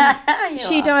right?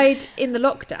 She died in the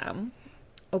lockdown,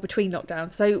 or between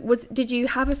lockdowns. So did you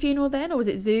have a funeral then, or was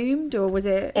it Zoomed, or was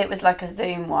it? It was like a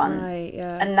Zoom one, right?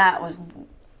 Yeah, and that was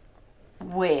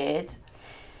weird.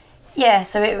 Yeah,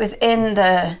 so it was in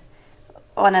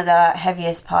one of the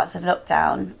heaviest parts of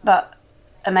lockdown, but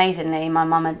amazingly, my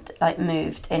mum had like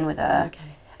moved in with her,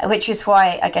 which is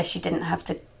why I guess she didn't have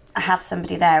to have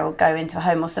somebody there or go into a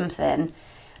home or something.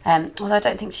 Although I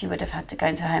don't think she would have had to go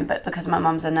into a home, but because my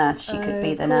mum's a nurse, she could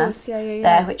be the nurse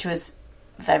there, which was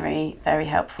very, very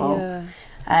helpful. Yeah.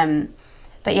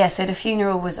 But yeah, so the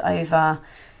funeral was over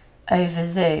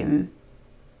Zoom,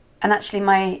 and actually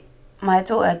my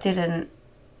daughter didn't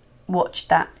watch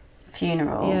that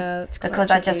funeral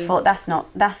because I just thought that's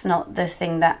not the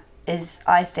thing that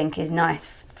I think is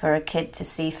nice for a kid to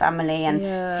see family and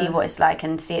see what it's like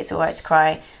and see it's all right to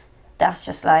cry, that's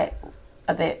just like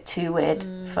a bit too weird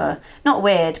for, not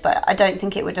weird, but I don't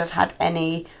think it would have had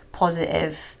any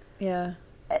positive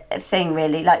thing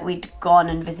really. Like, we'd gone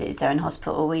and visited her in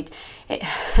hospital.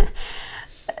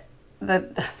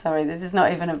 Sorry, this is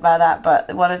not even about that,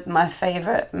 but one of my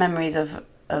favourite memories of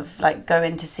like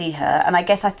going to see her, and I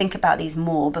guess I think about these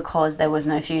more because there was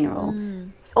no funeral.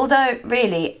 Although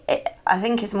really, I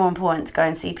think it's more important to go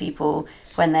and see people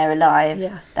when they're alive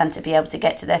than to be able to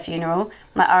get to their funeral.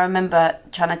 Like, I remember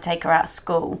trying to take her out of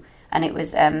school, and it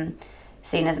was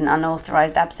seen as an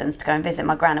unauthorised absence to go and visit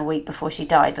my gran a week before she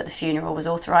died, but the funeral was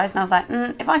authorised, and I was like,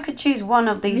 if I could choose one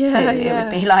of these two, it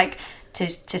would be like to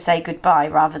say goodbye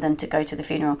rather than to go to the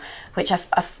funeral, which I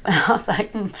was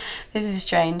like, this is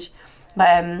strange.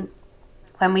 But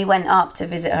when we went up to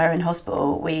visit her in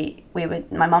hospital,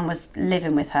 my mum was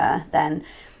living with her then,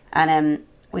 and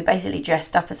we basically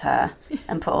dressed up as her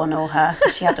and put on all her,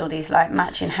 because she had all these like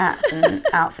matching hats and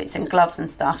outfits and gloves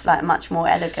and stuff, like much more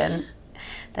elegant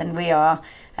than we are.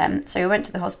 So we went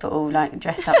to the hospital like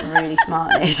dressed up really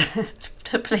smartly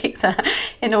to please her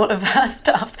in all of her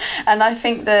stuff. And I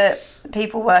think the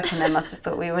people working there must have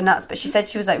thought we were nuts. But she said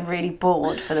she was like really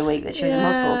bored for the week that she was in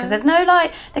hospital, because there's no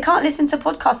like, they can't listen to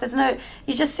podcasts. There's no,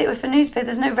 you just sit with a newspaper.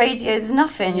 There's no radio. There's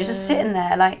nothing. You're just sitting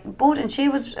there like bored. And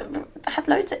she had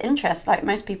loads of interest. Like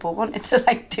most people wanted to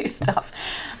like do stuff.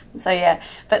 So yeah,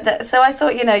 but so I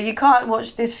thought, you can't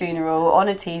watch this funeral on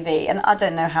a TV, and I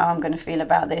don't know how I'm going to feel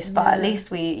about this, but at least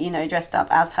we, dressed up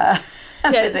as her.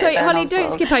 Sorry, Holly,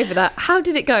 don't skip over that. How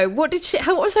did it go? What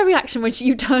was her reaction when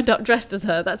you turned up dressed as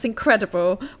her? That's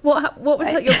incredible. What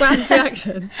was your grand's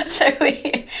reaction? So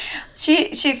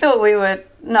she thought we were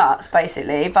nuts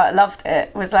basically, but loved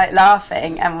it. Was like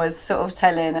laughing and was sort of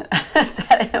telling all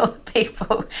the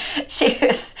people.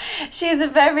 She's a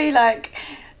very like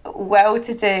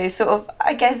well-to-do sort of,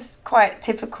 I guess quite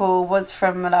typical, was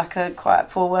from like a quite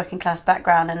poor working class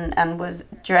background and was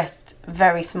dressed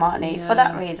very smartly for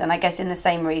that reason. I guess in the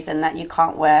same reason that you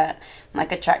can't wear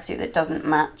like a tracksuit that doesn't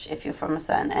match if you're from a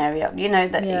certain area. You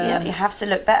have to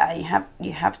look better.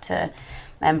 You have to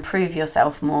prove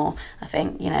yourself more. I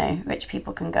think rich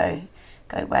people can go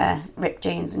wear ripped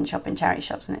jeans and shop in charity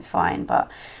shops and it's fine, but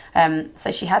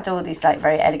so she had all these like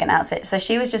very elegant outfits, so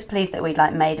she was just pleased that we'd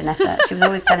like made an effort. She was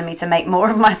always telling me to make more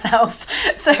of myself,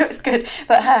 so it was good.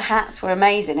 But her hats were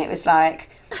amazing. It was like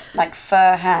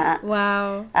fur hats.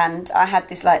 Wow. And I had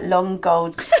this like long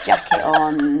gold jacket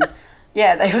on.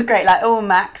 Yeah, they were great, like all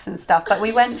Max and stuff. But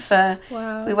we went for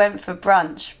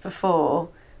brunch before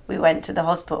we went to the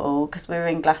hospital, because we were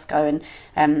in Glasgow,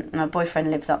 and my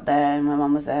boyfriend lives up there and my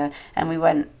mum was there, and we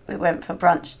went for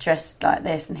brunch dressed like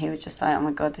this, and he was just like, oh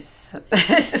my god, this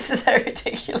is so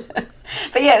ridiculous.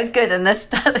 But yeah, it was good. And the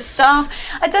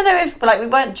staff, I don't know if like we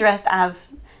weren't dressed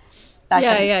as like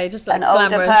just like an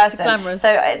older person, glamorous.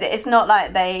 so it's not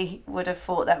like they would have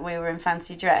thought that we were in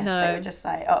fancy dress. No. They were just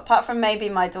like, apart from maybe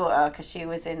my daughter, because she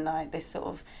was in like this sort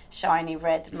of shiny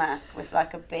red Mac with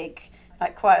like a big,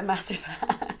 like quite a massive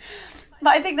hat.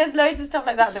 But I think there's loads of stuff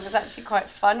like that was actually quite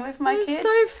fun with my kids.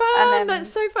 So fun. That's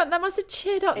so fun. That must have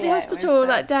cheered up the hospital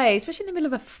that day, especially in the middle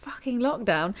of a fucking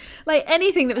lockdown. Like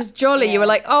anything that was jolly, you were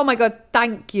like, oh my god,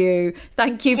 thank you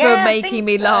for making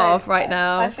me laugh right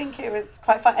now. I think it was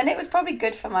quite fun, and it was probably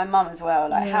good for my mum as well.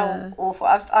 Like how awful.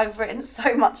 I've written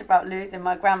so much about losing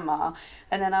my grandma,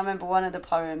 and then I remember one of the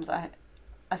poems I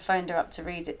phoned her up to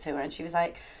read it to her, and she was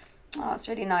like, oh, it's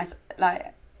really nice.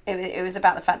 Like it was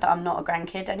about the fact that I'm not a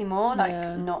grandkid anymore,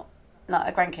 not like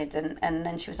a grandkid, and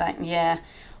then she was like, yeah,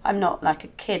 I'm not like a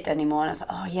kid anymore. And I was like,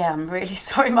 oh yeah, I'm really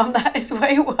sorry, Mum, that is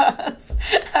way worse.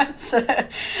 So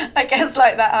I guess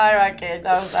like that hierarchy, and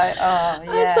I was like, oh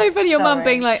yeah. It's so funny, your mum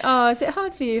being like, oh, is it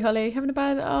hard for you, Holly, having a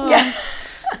bad,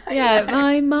 yeah,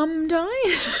 my mum died.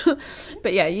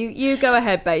 But yeah, you go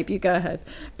ahead, babe. You go ahead.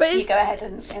 But you go ahead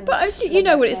and you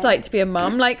know what it's like to be a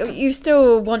mum. Like you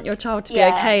still want your child to be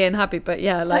okay and happy. But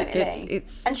yeah, like totally.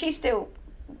 It's. And she still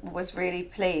was really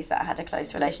pleased that I had a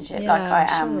close relationship, like I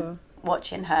am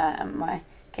watching her and my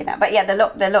kid now. But yeah, the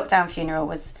lockdown funeral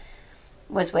was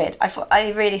weird.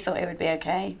 I really thought it would be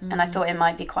okay, and I thought it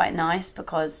might be quite nice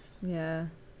because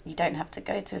you don't have to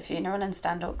go to a funeral and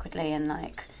stand awkwardly and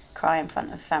like cry in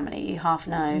front of family you half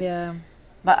know. Yeah.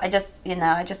 But I just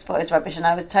thought it was rubbish, and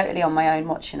I was totally on my own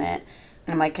watching it.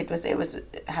 And my kid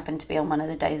happened to be on one of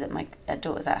the days that my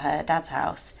daughter was at her dad's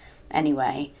house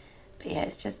anyway. But yeah,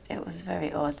 it was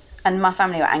very odd. And my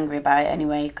family were angry about it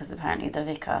anyway, because apparently the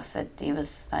vicar said he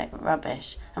was like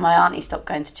rubbish. And my auntie stopped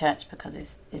going to church because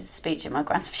his speech at my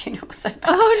grand's funeral was so bad.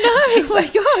 Oh no, She's oh my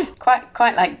God.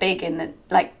 Quite like big in the,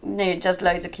 like, does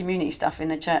loads of community stuff in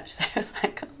the church. So it was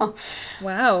like, oh.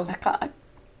 Wow. I can't.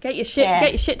 Get your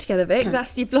shit together, Vic.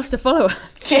 You've lost a follower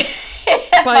Yeah,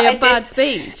 by a bad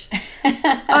speech.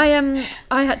 I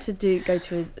had to go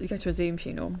to a Zoom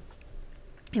funeral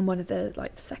in one of the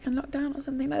second lockdown or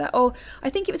something like that. Or I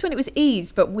think it was when it was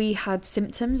eased, but we had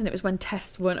symptoms and it was when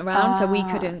tests weren't around, so we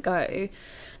couldn't go.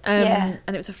 And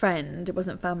it was a friend, it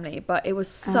wasn't family, but it was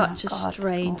such a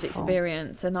strange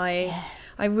experience. And I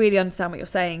really understand what you're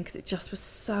saying, because it just was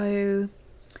so...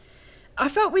 I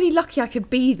felt really lucky I could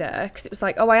be there, because it was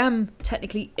like, I am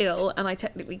technically ill and I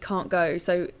technically can't go,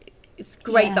 so it's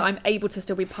great that I'm able to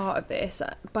still be part of this.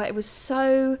 But it was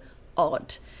so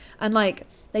odd. And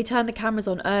they turned the cameras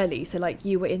on early, so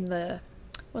you were in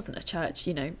wasn't a church,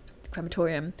 the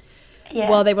crematorium,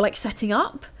 while they were setting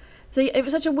up. So it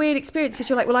was such a weird experience, because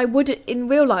you're like, well, in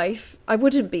real life, I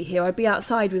wouldn't be here. I'd be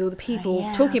outside with all the people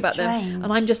talking about them.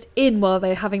 And I'm just in while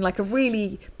they're having a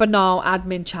really banal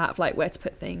admin chat of where to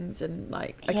put things and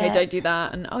okay, don't do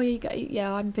that. And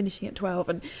I'm finishing at 12.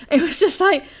 And it was just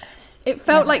it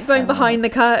felt like going behind the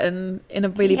curtain in a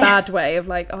really bad way of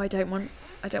I don't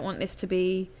want this to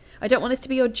be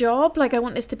your job. I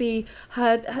want this to be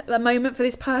the moment for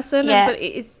this person. But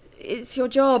it's your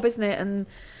job, isn't it? And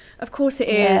of course it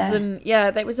is. And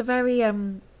that was a very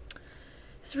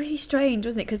it's really strange,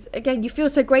 wasn't it? Because again, you feel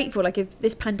so grateful. If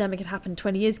this pandemic had happened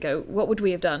 20 years ago, what would we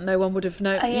have done? No one would have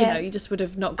known. You just would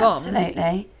have not gone.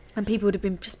 Absolutely. And people would have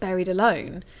been just buried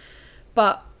alone.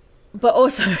 But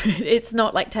also, it's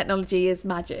not technology is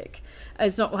magic.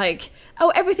 It's not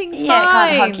everything's fine.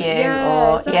 Can't hug you.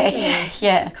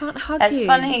 Exactly. Can't hug you. It's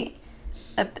funny,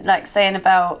 saying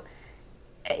about,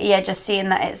 just seeing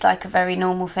that it's a very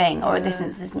normal thing, or this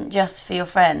isn't just for your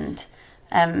friend.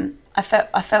 I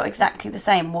felt exactly the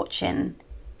same watching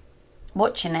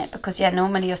it, because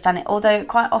normally you're standing, although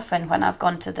quite often when I've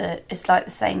gone to it's the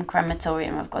same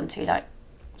crematorium I've gone to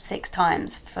 6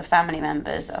 times for family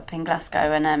members up in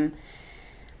Glasgow,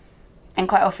 and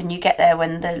quite often you get there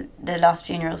when the last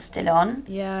funeral's still on.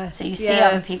 Yes. So you see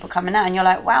other people coming out and you're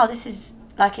like, wow, this is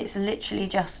it's literally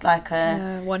just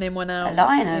a one in, one out, a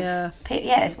line of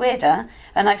it's weirder.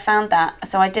 And I found that,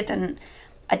 so I didn't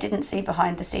see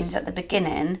behind the scenes at the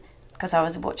beginning because I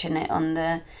was watching it on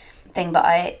the thing, but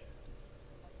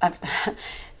I've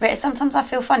written, sometimes I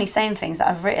feel funny saying things that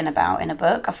I've written about in a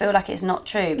book. I feel like it's not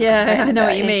true. I know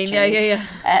what you mean. True. Yeah.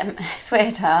 It's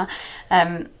weird, huh?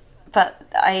 But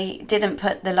I didn't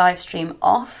put the live stream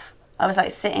off. I was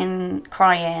sitting,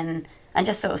 crying, and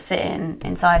just sort of sitting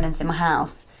in silence in my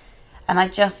house. And I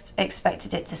just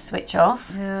expected it to switch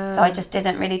off. Yeah. So I just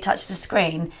didn't really touch the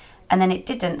screen. And then it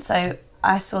didn't. So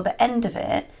I saw the end of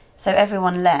it. So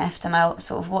everyone left, and I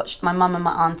sort of watched. My mum and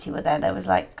my auntie were there. There was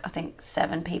I think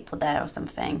 7 people there or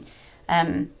something.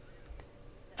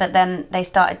 But then they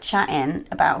started chatting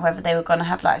about whether they were going to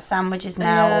have sandwiches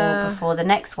now or before the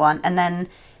next one. And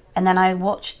then I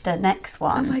watched the next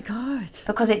one. Oh my God.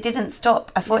 Because it didn't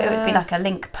stop. I thought it would be a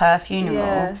link per funeral.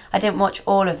 Yeah. I didn't watch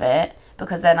all of it,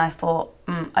 because then I thought,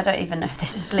 I don't even know if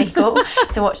this is legal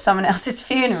to watch someone else's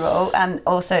funeral, and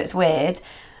also it's weird.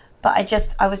 But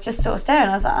I was just sort of staring.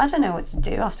 I was like, I don't know what to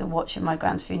do after watching my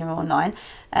grand's funeral online.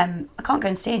 I can't go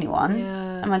and see anyone.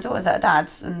 Yeah. And my daughter's at her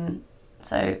dad's, and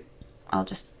so I'll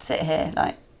just sit here,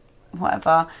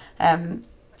 whatever.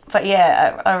 But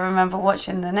I remember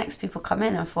watching the next people come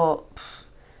in and thought,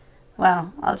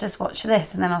 well, I'll just watch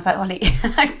this. And then I was like, Ollie,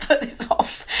 I put this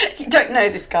off. You don't know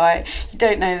this guy. You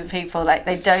don't know the people.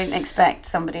 They don't expect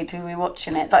somebody to be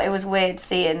watching it. But it was weird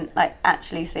seeing,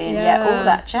 actually seeing, all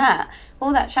that chat.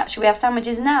 Should we have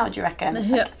sandwiches now, do you reckon? It's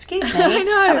excuse me. I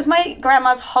know. That was my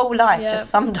grandma's whole life just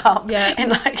summed up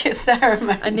in a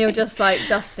ceremony. And you're just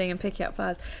dusting and picking up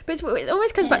flowers. But it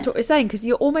almost comes back to what we're saying, because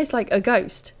you're almost like a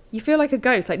ghost. You feel like a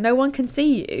ghost, no one can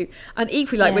see you. And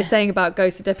equally, we're saying about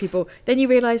ghosts of dead people, then you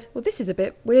realise, well, this is a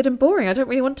bit weird and boring. I don't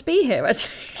really want to be here,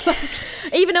 actually.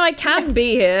 Even though I can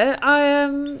be here,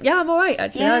 I'm all right,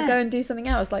 actually. I'll go and do something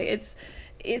else. It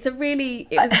was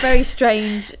very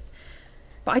strange.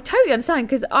 But I totally understand,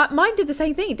 because mine did the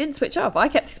same thing. It didn't switch off. I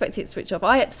kept expecting it to switch off.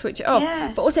 I had to switch it off.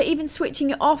 Yeah. But also, even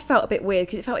switching it off felt a bit weird,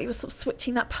 because it felt like you were sort of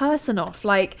switching that person off.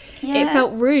 It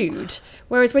felt rude.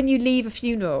 Whereas when you leave a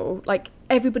funeral,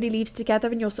 everybody leaves together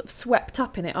and you're sort of swept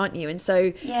up in it, aren't you? And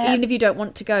so even if you don't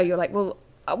want to go, you're like, well,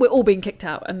 we're all being kicked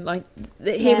out, and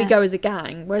here we go as a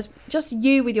gang. Whereas just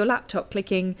you with your laptop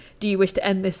clicking, do you wish to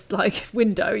end this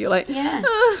window? You're like,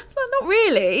 not not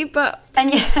really, but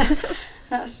And yeah,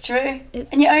 that's true.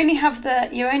 And you only have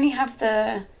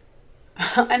the.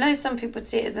 I know some people would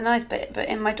see it as the nice bit, but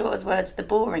in my daughter's words, the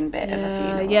boring bit of a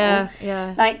funeral.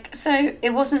 Yeah. Like, so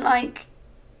it wasn't like,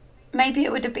 maybe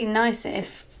it would have been nice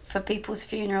if for people's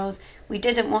funerals we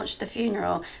didn't watch the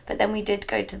funeral, but then we did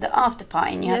go to the after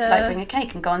party and you had to like bring a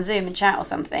cake and go on Zoom and chat or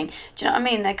something. Do you know what I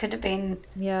mean? There could have been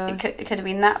it could have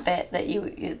been that bit that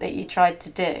you tried to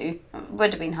do. It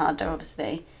would have been harder,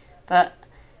 obviously, but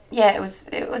yeah, it was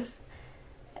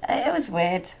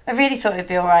weird. I really thought it'd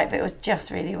be all right, but it was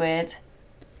just really weird,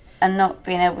 and not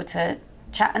being able to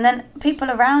chat, and then people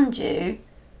around you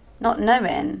not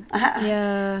knowing.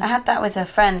 I had that with a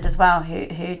friend as well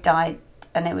who died,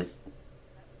 and that was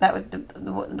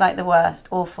the worst,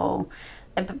 awful.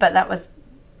 But that was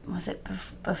it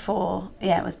before?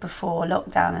 Yeah, it was before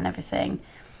lockdown and everything.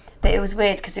 But it was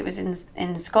weird because it was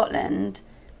in Scotland,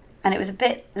 and it was a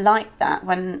bit like that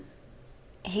when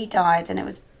he died, and it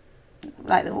was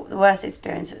like the worst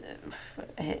experience of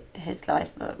his life,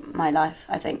 my life,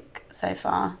 I think, so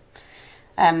far.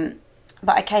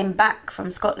 But I came back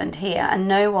from Scotland here, and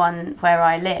no one where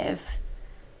I live,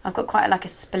 I've got quite like a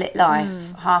split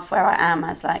life. Half where I am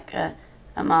as like a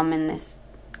mum in this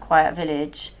quiet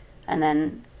village, and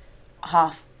then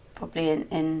half probably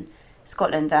in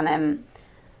Scotland. And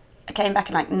I came back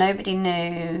and like nobody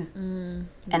knew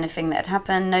anything that had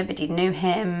happened. Nobody knew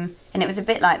him, and it was a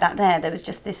bit like that there. There was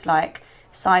just this like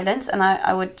silence, and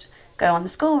I would go on the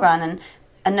school run,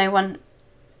 and no one,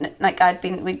 like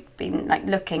we'd been like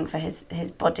looking for his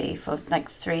body for like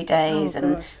 3 days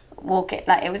and walk it,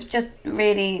 like it was just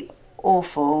really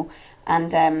awful.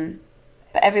 And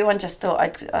but everyone just thought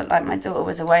like my daughter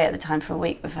was away at the time for a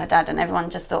week with her dad, and everyone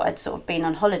just thought I'd sort of been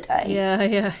on holiday.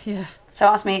 Yeah. So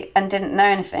asked me and didn't know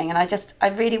anything, and I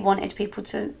really wanted people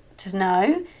to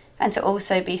know and to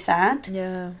also be sad.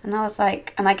 Yeah. And I was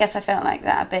like, and I guess I felt like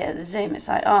that a bit at the Zoom. It's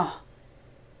like, oh,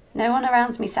 no one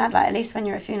around's me sad. Like, at least when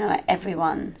you're at a funeral, like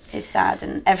everyone is sad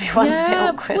and everyone's a bit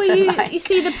awkward. Well, you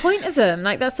see the point of them.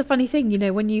 Like, that's the funny thing, you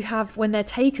know, when they're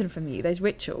taken from you, those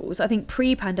rituals. I think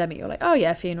pre-pandemic, you're like, oh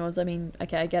yeah, funerals. I mean,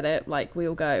 okay, I get it. Like, we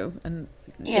all go, and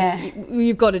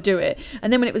you've got to do it.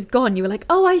 And then when it was gone, you were like,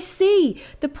 oh, I see.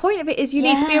 The point of it is you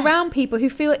need to be around people who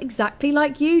feel exactly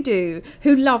like you do,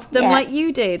 who love them like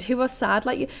you did, who are sad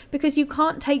like you, because you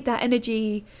can't take that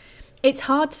energy. It's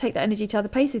hard to take that energy to other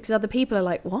places because other people are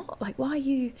like, what? Like, why are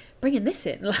you bringing this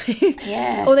in? Like,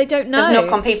 or they don't know. Just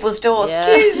knock on people's doors.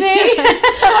 Excuse me.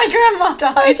 My grandma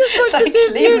died. I just watched a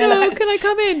Zoom funeral. Can I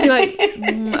come in? You're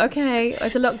like, okay.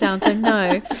 It's a lockdown, so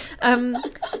no.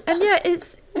 And yeah,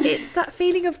 it's that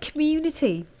feeling of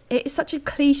community. It's such a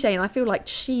cliche, and I feel like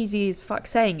cheesy as fuck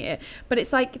saying it, but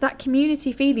it's like that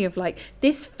community feeling of like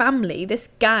this family, this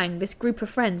gang, this group of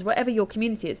friends, whatever your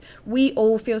community is, we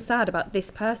all feel sad about this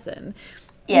person.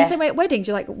 Yeah. In the same way at weddings,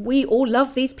 you're like, we all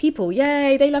love these people.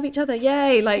 Yay, they love each other.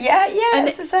 Yay. Like, and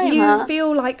it's the same. You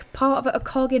feel like part of a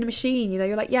cog in a machine, you know,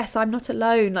 you're like, yes, I'm not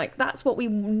alone. Like, that's what we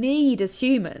need as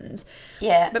humans.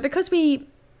 Yeah. But because we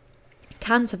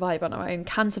can survive on our own,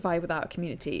 can survive without a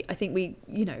community, I think we,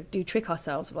 you know, do trick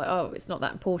ourselves of like, oh, it's not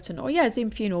that important, or Zoom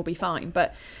funeral will be fine.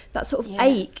 But that sort of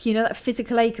ache, you know, that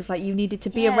physical ache of like you needed to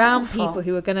be around people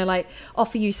who are going to like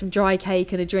offer you some dry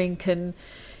cake and a drink and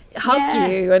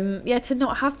hug you, and to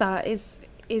not have that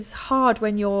is hard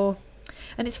when you're.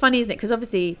 And it's funny, isn't it, because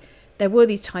obviously there were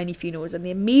these tiny funerals and the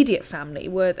immediate family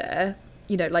were there.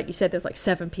 You know, like you said, there was like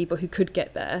 7 people who could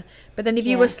get there, but then if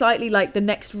you were slightly like the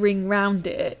next ring round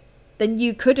it, then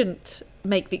you couldn't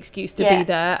make the excuse to be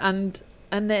there. And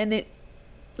then it,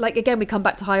 like, again, we come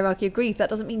back to hierarchy of grief. That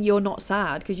doesn't mean you're not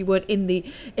sad because you weren't in the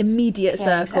immediate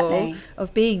circle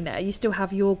of being there. You still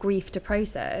have your grief to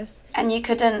process. And you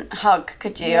couldn't hug,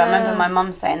 could you? I remember my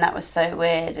mum saying that was so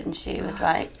weird, and she was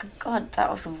like, God,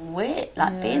 that was weird,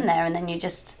 like being there, and then you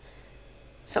just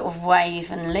sort of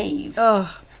wave and leave.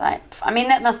 It's like, I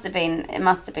mean, it must have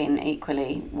been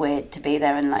equally weird to be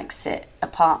there and like sit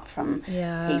apart from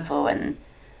people, and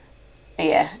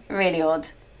really odd,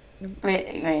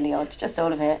 really odd, just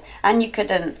all of it. And you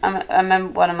couldn't. I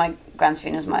remember one of my grand's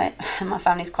funerals, my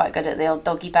family's quite good at the old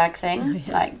doggy bag thing,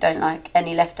 like don't like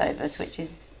any leftovers, which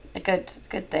is a good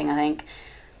thing, I think.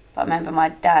 But I remember my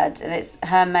dad, and it's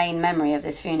her main memory of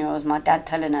this funeral was my dad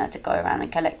telling her to go around and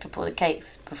collect up all the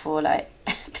cakes before they're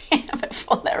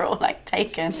all like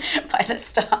taken by the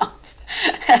staff.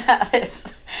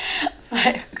 It's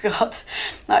like, God,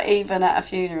 not even at a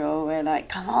funeral we're like,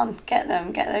 come on, get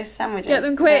those sandwiches, get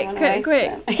them quick.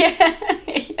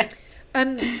 Yeah.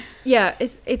 And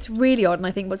it's really odd. And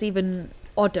I think what's even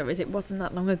odder is it wasn't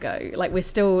that long ago. Like, we're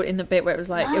still in the bit where it was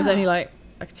like it was only like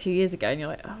 2 years ago, and you're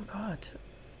like, oh God.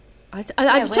 I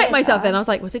had to check weird, myself huh? then. I was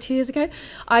like, was it 2 years ago?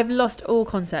 I've lost all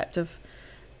concept of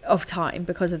time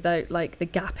because of the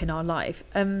gap in our life.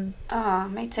 Me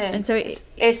too. And so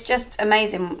it's just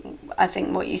amazing, I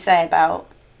think, what you say about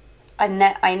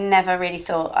I never really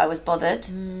thought I was bothered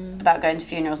about going to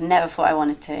funerals. Never thought I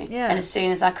wanted to. Yeah. And as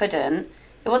soon as I couldn't,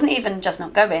 it wasn't even just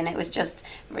not going. It was just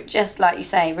like you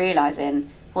say,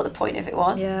 realising what the point of it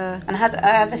was. Yeah. And I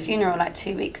had a funeral like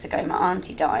 2 weeks ago. My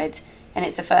auntie died, and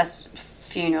it's the first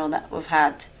funeral that we've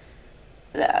had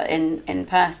in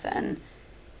person.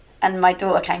 And my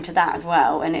daughter came to that as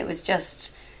well, and it was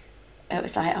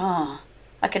like,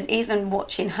 I could even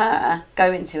watching her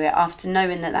go into it after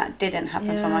knowing that didn't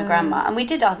happen for my grandma. And we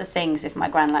did other things with my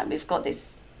gran, like we've got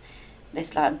this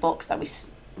like box that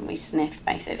we sniff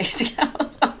basically together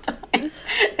sometimes.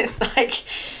 It's like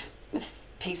a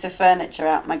piece of furniture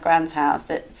out my gran's house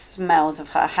that smells of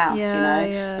her house, you know.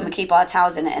 Yeah. And we keep our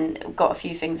towels in it and we've got a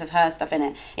few things of her stuff in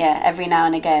it. Yeah, every now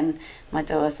and again my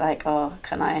daughter's like, oh,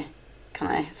 can I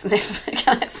sniff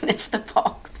the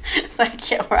box? It's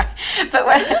like, yeah, right. But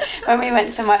when we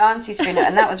went to my auntie's funeral,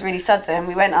 and that was really sudden,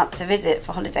 we went up to visit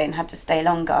for holiday and had to stay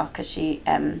longer because she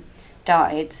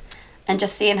died. And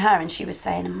just seeing her, and she was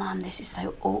saying, Mum, this is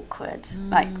so awkward.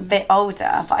 Like, a bit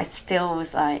older, but I still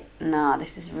was like, nah,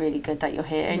 this is really good that you're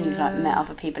here, and you've like met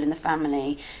other people in the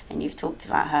family, and you've talked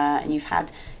about her, and you've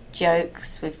had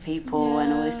jokes with people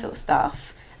and all this sort of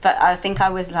stuff. But I think I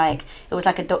was like, it was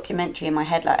like a documentary in my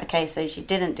head, like, okay, so she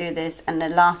didn't do this, and the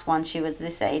last one she was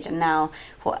this age, and now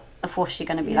what's she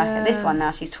going to be like at this one?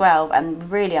 Now she's 12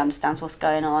 and really understands what's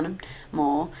going on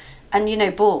more, and, you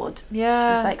know, bored.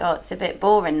 Yeah. She was like, oh, it's a bit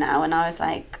boring now, and I was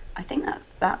like, I think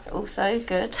that's also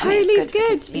good. Totally. I mean, it's good for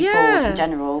kids to be bored in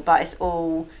general, but it's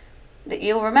all that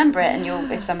you'll remember it,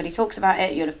 and if somebody talks about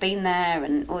it, you'll have been there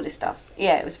and all this stuff.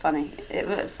 Yeah, it was funny.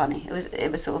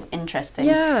 It was sort of interesting.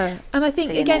 Yeah, and I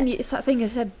think again, it's that thing I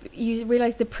said. You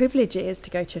realise the privilege it is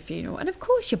to go to a funeral, and of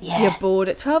course you're bored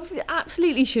at 12. You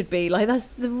absolutely should be. Like, that's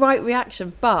the right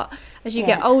reaction. But as you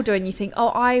get older and you think, oh,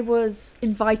 I was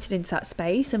invited into that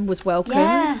space and was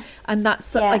welcomed, and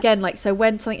that's again, like, so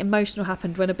when something emotional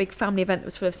happened, when a big family event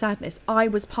was full of sadness, I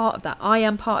was part of that. I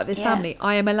am part of this family.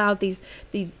 I am allowed these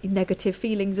negative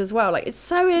feelings as well. Like, it's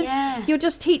so you're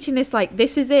just teaching this, like,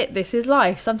 this is it, this is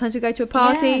life. Sometimes we go to a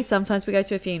party, sometimes we go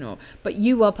to a funeral, but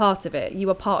you are part of it. You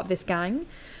are part of this gang.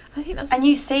 I think that's... And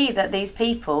you see that these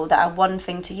people that are one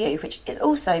thing to you, which is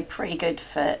also pretty good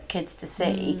for kids to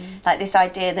see, like this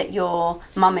idea that your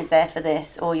mum is there for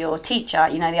this, or your teacher,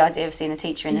 you know, the idea of seeing a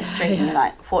teacher in the street and you're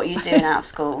like, what are you doing out of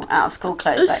school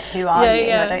clothes? Like, who are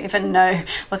you? I don't even know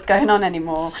what's going on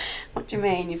anymore. What do you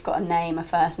mean? You've got a name, a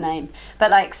first name.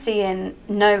 But like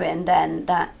knowing then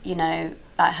that, you know,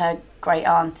 like her great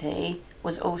auntie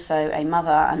was also a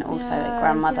mother and also a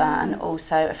grandmother and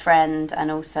also a friend and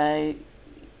also,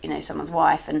 you know, someone's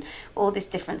wife and all this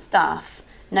different stuff,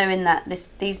 knowing that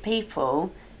these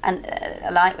people, and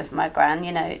like with my gran,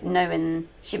 you know, knowing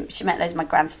she met loads of my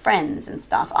gran's friends and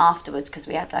stuff afterwards because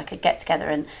we had like a get together,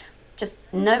 and just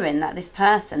knowing that this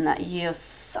person that you've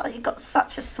got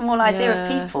such a small idea of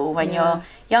people when you're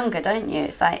younger, don't you?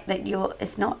 It's like that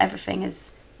it's not everything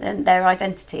is, their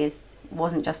identity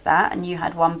wasn't just that, and you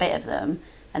had one bit of them,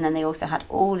 and then they also had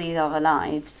all these other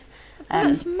lives.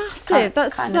 That's massive.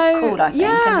 That's kind so of cool, I think.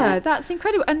 Yeah, that's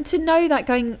incredible. And to know that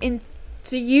going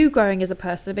into you growing as a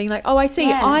person, being like, oh, I see,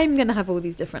 I'm going to have all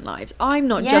these different lives. I'm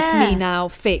not just me now,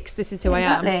 fixed. This is who I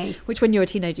am. Which when you're a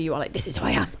teenager, you are like, this is who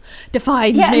I am.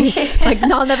 Define me. Like,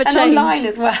 I'll never change. And online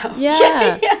as well.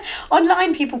 Yeah.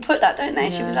 Online, people put that, don't they?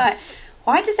 She was like,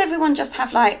 why does everyone just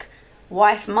have like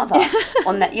wife, mother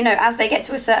on that, you know, as they get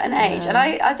to a certain age? And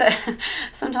I don't,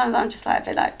 sometimes I'm just like a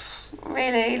bit like,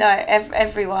 really, like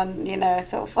everyone, you know,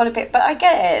 sort of follow it. But I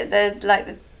get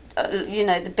it. You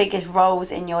know, the biggest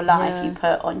roles in your life you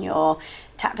put on your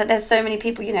but there's so many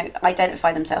people, you know,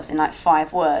 identify themselves in like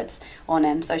 5 words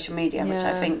on social media, which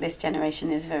I think this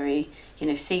generation is very, you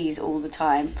know, sees all the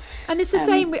time. And it's the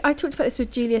same. I talked about this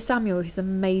with Julia Samuel, who's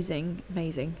amazing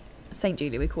Saint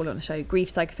Julia, we call her on the show, grief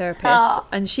psychotherapist,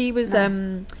 and she was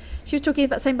she was talking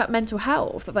about mental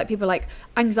health, like people like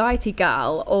anxiety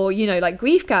gal, or, you know, like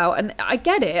grief gal, and I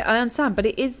get it, I understand, but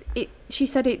she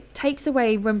said it takes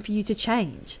away room for you to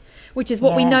change, which is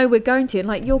what we know we're going to. And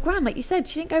like your gran, like you said,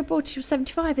 she didn't go abroad till she was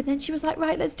 75, and then she was like,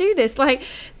 right, let's do this. Like,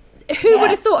 who would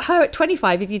have thought her at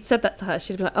 25, if you'd said that to her,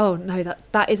 she'd be like, oh no,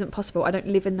 that isn't possible, I don't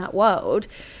live in that world.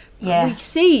 But we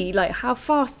see like how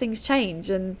fast things change.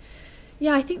 And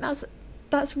I think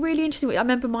that's really interesting. I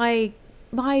remember my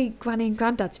granny and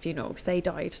granddad's funeral, because they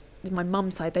died, my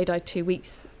mum's side, they died 2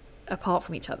 weeks apart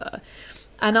from each other,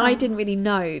 and I didn't really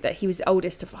know that he was the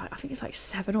oldest of, like, I think it's like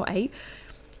 7 or 8,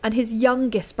 And his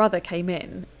youngest brother came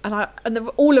in, and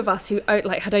all of us who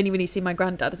like had only really seen my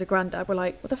granddad as a granddad were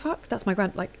like, what the fuck? That's my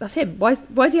like, that's him. Why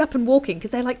is he up and walking?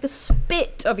 Because they're like the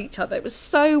spit of each other. It was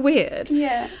so weird.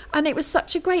 Yeah. And it was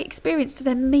such a great experience to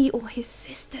then meet all his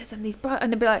sisters and these brothers,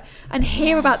 and be like, and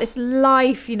hear about this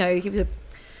life. You know, he was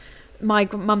my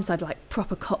mum's side, like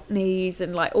proper Cockneys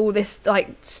and like all this like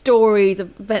stories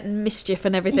of mischief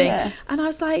and everything. Yeah. And I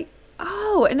was like,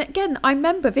 oh, and again, I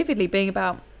remember vividly being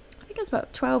about, I think I was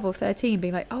about 12 or 13,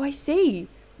 being like, oh, I see.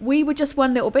 We were just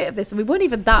one little bit of this, and we weren't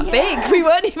even that big. We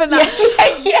weren't even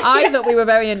that. I thought we were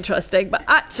very interesting, but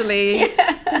actually,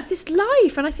 there's this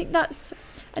life, and I think that's,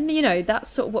 and you know, that's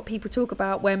sort of what people talk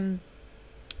about when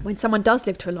someone does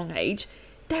live to a long age.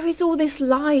 There is all this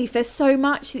life. There's so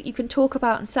much that you can talk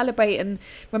about and celebrate and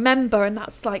remember, and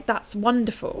that's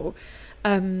wonderful.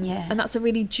 And that's a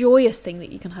really joyous thing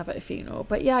that you can have at a funeral.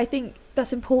 But yeah, I think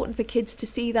that's important for kids to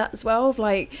see that as well.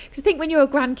 Like, because I think when you're a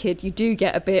grandkid, you do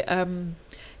get a bit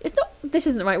this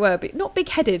isn't the right word, but not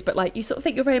big-headed, but like you sort of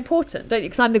think you're very important, don't you?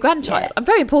 Because I'm the grandchild. Yeah. I'm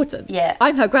very important. Yeah,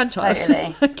 I'm her grandchild.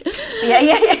 Totally.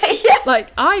 yeah.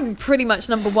 Like, I'm pretty much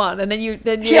number one, and then you're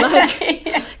like,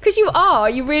 because you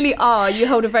really are. You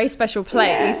hold a very special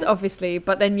place, obviously.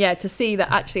 But then, to see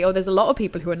that actually, there's a lot of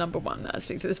people who are number one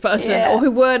actually to this person, or who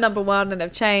were number one and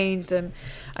have changed, and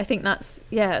I think that's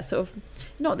sort of,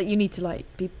 not that you need to like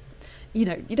be. You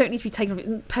know, you don't need to be taken off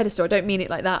a pedestal. I don't mean it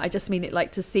like that. I just mean it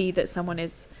like to see that someone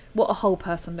is what a whole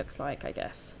person looks like, I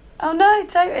guess. Oh, no,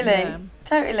 totally.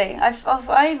 Totally. I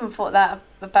even thought that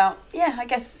about, I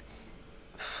guess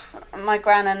my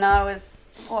gran and I was,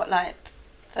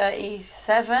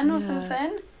 37 or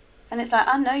something? And it's like,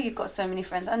 I know you've got so many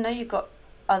friends. I know you've got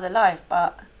other life,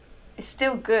 but it's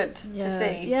still good to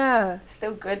see. Yeah. It's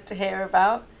still good to hear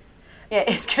about. Yeah,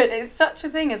 it's good. It's such a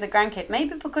thing as a grandkid.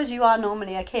 Maybe because you are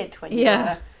normally a kid when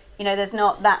you're, there's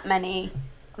not that many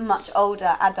much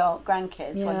older adult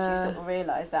grandkids once you sort of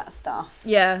realise that stuff.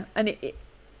 Yeah, and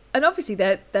and obviously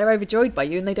they're overjoyed by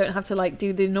you, and they don't have to like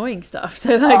do the annoying stuff.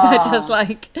 So like they're just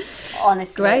like,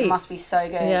 honestly, great. It must be so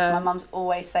good. Yeah. My mum's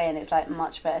always saying it's like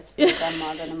much better to be a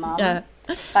grandma than a mum. Yeah.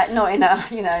 Like not in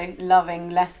a loving,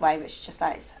 less way, but it's just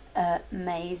like it's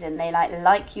amazing. They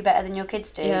like you better than your kids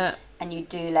do. Yeah. And you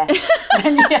do less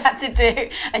than you had to do,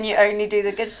 and you only do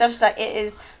the good stuff. So like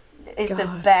it's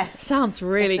the best. Sounds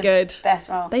really good. Best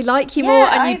role. They like you more,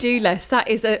 and you do less. That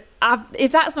is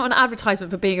if that's not an advertisement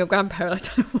for being a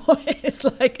grandparent, I don't know what it is.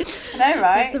 Like, I know,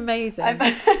 right? It's amazing.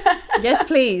 Yes,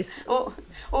 please. Or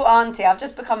auntie. I've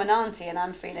just become an auntie, and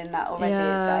I'm feeling that already.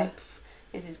 Yeah. It's like,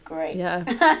 this is great. Yeah.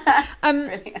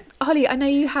 Brilliant. Holly, I know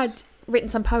you had written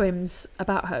some poems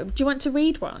about her. Do you want to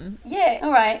read one? Yeah,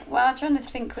 all right. Well, I'm trying to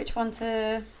think which one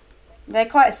to. They're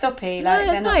quite soppy. Like, no,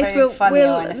 that's they're not nice. Very funny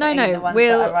or anything.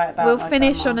 We'll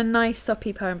finish on a nice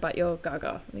soppy poem about your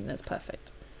Gaga. I think that's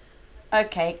perfect.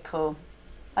 Okay, cool.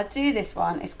 I'll do this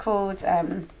one. It's called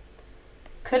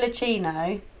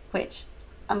Culicino, which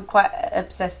I'm quite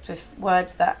obsessed with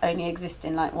words that only exist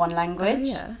in like one language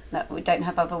that we don't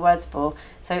have other words for.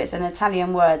 So it's an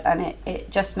Italian word, and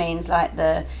it just means like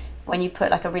when you put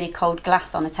like a really cold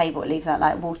glass on a table, it leaves that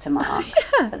like watermark.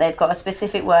 But they've got a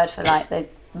specific word for like the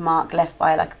mark left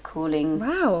by like a cooling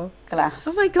glass.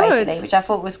 Oh my god! Basically, which I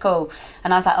thought was cool,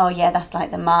 and I was like, oh yeah, that's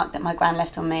like the mark that my gran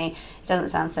left on me. It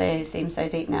doesn't seem so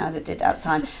deep now as it did at the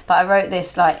time. But I wrote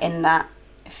this like in that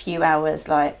few hours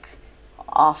like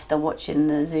after watching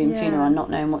the Zoom funeral and not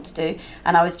knowing what to do,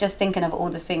 and I was just thinking of all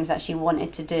the things that she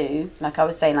wanted to do. Like I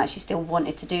was saying, like she still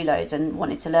wanted to do loads and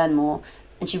wanted to learn more.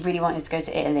 And she really wanted to go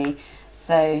to Italy.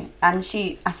 So,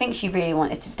 and I think she really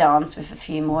wanted to dance with a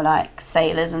few more like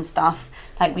sailors and stuff.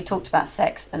 Like we talked about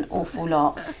sex an awful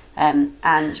lot.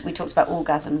 And we talked about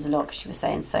orgasms a lot because she was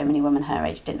saying so many women her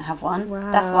age didn't have one.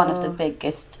 Wow. That's one of the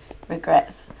biggest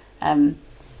regrets.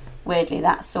 Weirdly,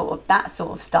 that sort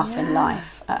of stuff in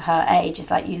life at her age is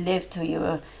like you lived till you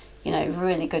were,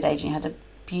 really good age and you had a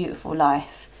beautiful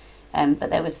life. But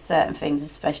there was certain things,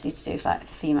 especially to do with like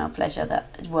female pleasure,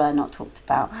 that were not talked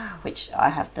about, which I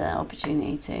have the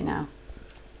opportunity to now.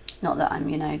 Not that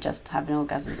I'm, just having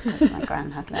orgasms because my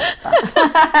gran had less, but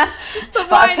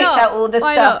I picked out all the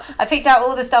stuff. I picked out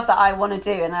all the stuff that I want to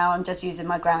do, and now I'm just using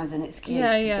my gran as an excuse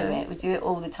to do it. We do it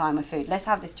all the time with food. Let's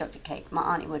have this chocolate cake. My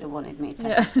auntie would have wanted me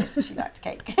to have this. She liked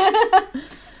cake.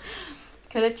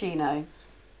 Culicino.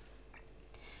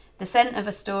 The scent of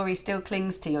a story still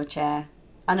clings to your chair.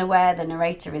 Unaware the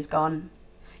narrator is gone.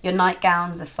 Your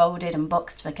nightgowns are folded and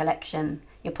boxed for collection.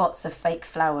 Your pots of fake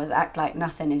flowers act like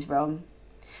nothing is wrong.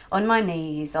 On my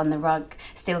knees, on the rug,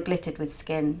 still glittered with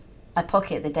skin, I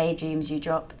pocket the daydreams you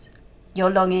dropped.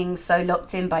 Your longings, so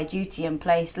locked in by duty and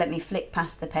place, let me flick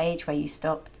past the page where you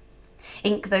stopped.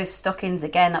 Ink those stockings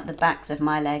again up the backs of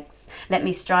my legs. Let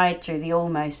me stride through the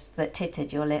almost that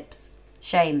tittered your lips.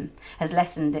 Shame has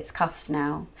lessened its cuffs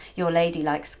now, your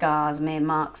ladylike scars mere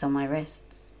marks on my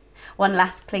wrists. One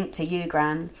last clink to you,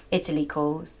 Gran. Italy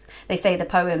calls. They say the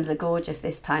poems are gorgeous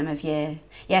this time of year.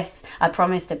 Yes, I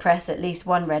promise to press at least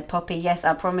one red poppy. Yes,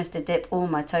 I promise to dip all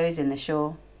my toes in the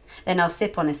shore. Then I'll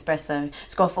sip on espresso,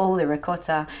 scoff all the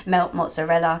ricotta, melt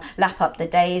mozzarella, lap up the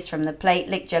days from the plate,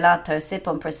 lick gelato, sip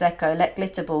on prosecco, let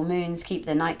glitterball moons keep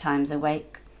the night times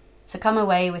awake. So come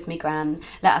away with me, Gran,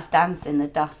 let us dance in the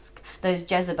dusk. Those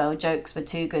Jezebel jokes were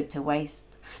too good to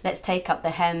waste. Let's take up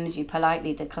the hems you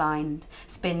politely declined,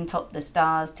 spin top the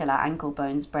stars till our ankle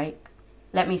bones break.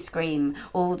 Let me scream,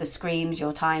 all the screams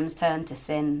your times turn to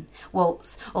sin.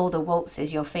 Waltz, all the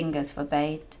waltzes your fingers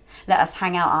forbade. Let us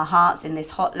hang out our hearts in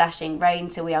this hot lashing rain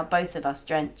till we are both of us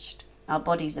drenched, our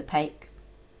bodies opaque.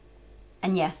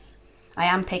 And yes, I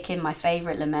am picking my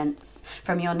favourite laments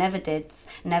from your never dids,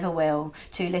 never will,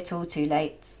 too little, too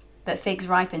lates. But figs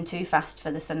ripen too fast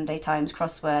for the Sunday Times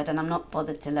crossword, and I'm not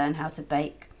bothered to learn how to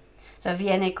bake. So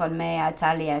vieni con me a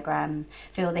Italia, Gran.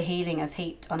 Feel the healing of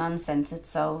heat on uncensored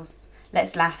souls.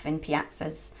 Let's laugh in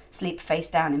piazzas, sleep face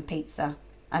down in pizza.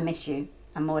 I miss you,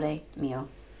 amore mio.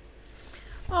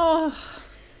 Oh,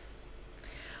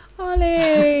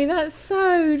 Holly, that's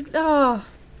so... Oh,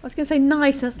 I was going to say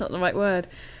nice, that's not the right word.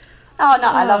 Oh, no,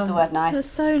 I love the word nice. That's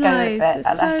so Go nice. with it. It's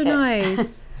I like so it.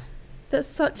 nice. That's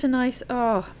such a nice...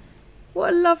 Oh,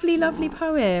 what a lovely, lovely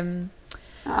poem.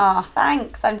 Oh,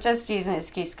 thanks. I'm just using an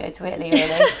excuse to go to Italy,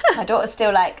 really. My daughter's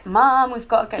still like, Mum, we've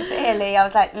got to go to Italy. I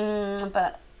was like,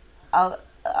 but I'll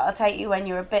take you when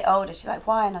you're a bit older. She's like,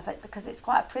 why? And I was like, because it's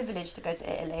quite a privilege to go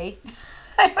to Italy.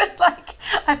 I was like,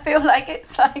 I feel like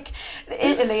it's like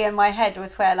Italy in my head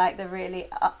was where like the really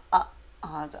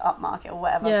upmarket or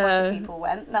whatever posh people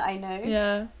went that I knew.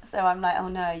 Yeah. So I'm like, oh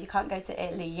no, you can't go to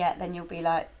Italy yet. Then you'll be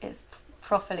like, it's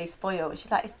properly spoiled.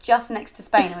 She's like, it's just next to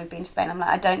Spain, and we've been to Spain. I'm like,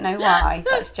 I don't know why,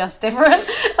 but it's just different.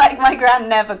 Like my gran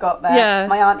never got there. Yeah.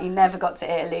 My auntie never got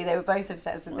to Italy. They were both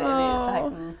obsessed with Italy. It's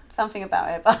like something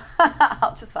about it, but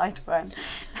I'll decide when.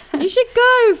 You should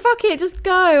go. Fuck it, just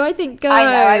go. I think go. I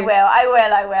know, I will.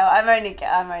 I'm only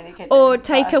kidding. Or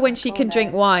take her when she can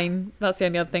drink wine. That's the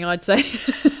only other thing I'd say.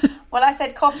 Well, I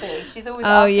said coffee. She's always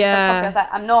asking for coffee. I was like,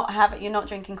 you're not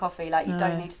drinking coffee. Like, you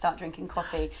don't need to start drinking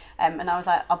coffee. And I was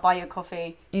like, I'll buy you a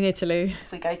coffee in Italy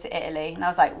if we go to Italy. And I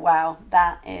was like, wow,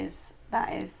 that is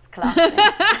classy.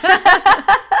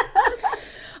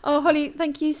 Oh, Holly,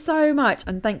 thank you so much.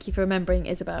 And thank you for remembering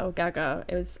Isabel Gaga.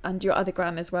 And your other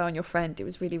gran as well, and your friend. It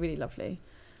was really, really lovely.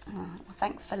 Oh, well,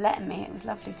 thanks for letting me. It was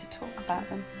lovely to talk about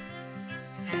them.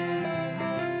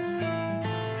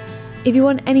 If you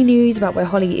want any news about where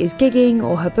Holly is gigging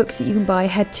or her books that you can buy,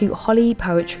 head to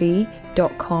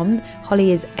hollypoetry.com.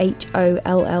 Holly is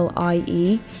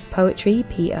HOLLIE, poetry,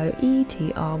 POETRY.com.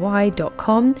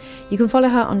 You can follow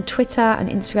her on Twitter and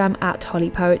Instagram at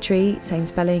hollypoetry, same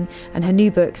spelling. And her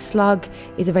new book, Slug,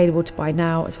 is available to buy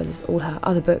now, as well as all her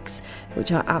other books,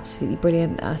 which are absolutely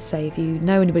brilliant. Say, if you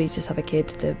know anybody who's just had a kid,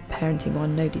 the parenting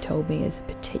one, Nobody Told Me, is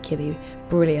particularly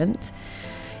brilliant.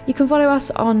 You can follow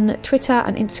us on Twitter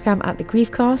and Instagram at The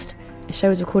Griefcast. The show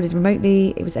was recorded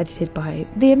remotely. It was edited by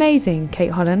the amazing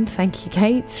Kate Holland. Thank you,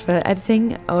 Kate, for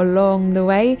editing along the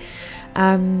way.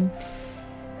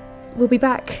 We'll be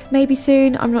back maybe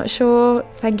soon. I'm not sure.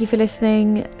 Thank you for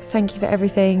listening. Thank you for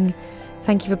everything.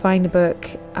 Thank you for buying the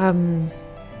book.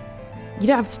 You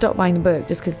don't have to stop buying the book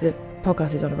just because the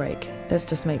podcast is on a break. Let's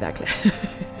just make that clear.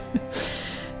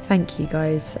 Thank you,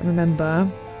 guys. And remember,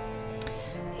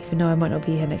 even though I might not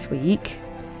be here next week,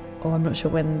 or I'm not sure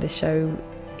when this show,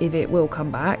 if it will come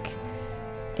back,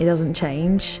 it doesn't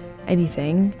change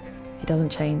anything. It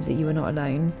doesn't change that you are not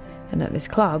alone, and that this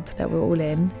club that we're all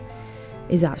in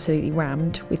is absolutely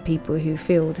rammed with people who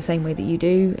feel the same way that you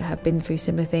do, have been through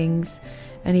similar things,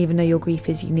 and even though your grief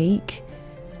is unique,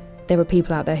 there are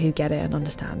people out there who get it and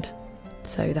understand.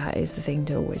 So that is the thing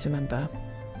to always remember.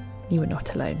 You are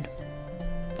not alone.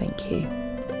 Thank you.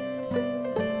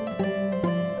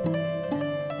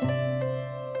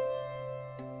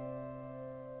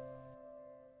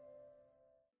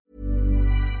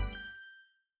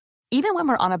 Even when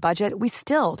we're on a budget, we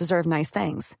still deserve nice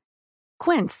things.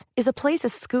 Quince is a place to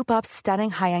scoop up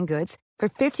stunning high-end goods for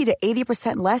 50 to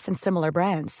 80% less than similar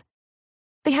brands.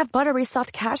 They have buttery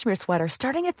soft cashmere sweaters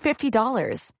starting at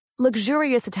 $50,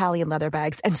 luxurious Italian leather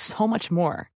bags, and so much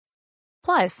more.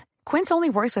 Plus, Quince only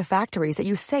works with factories that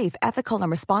use safe, ethical, and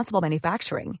responsible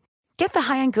manufacturing. Get the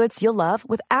high-end goods you'll love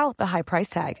without the high price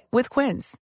tag with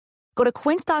Quince. Go to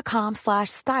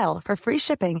quince.com/style for free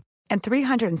shipping and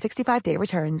 365-day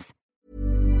returns.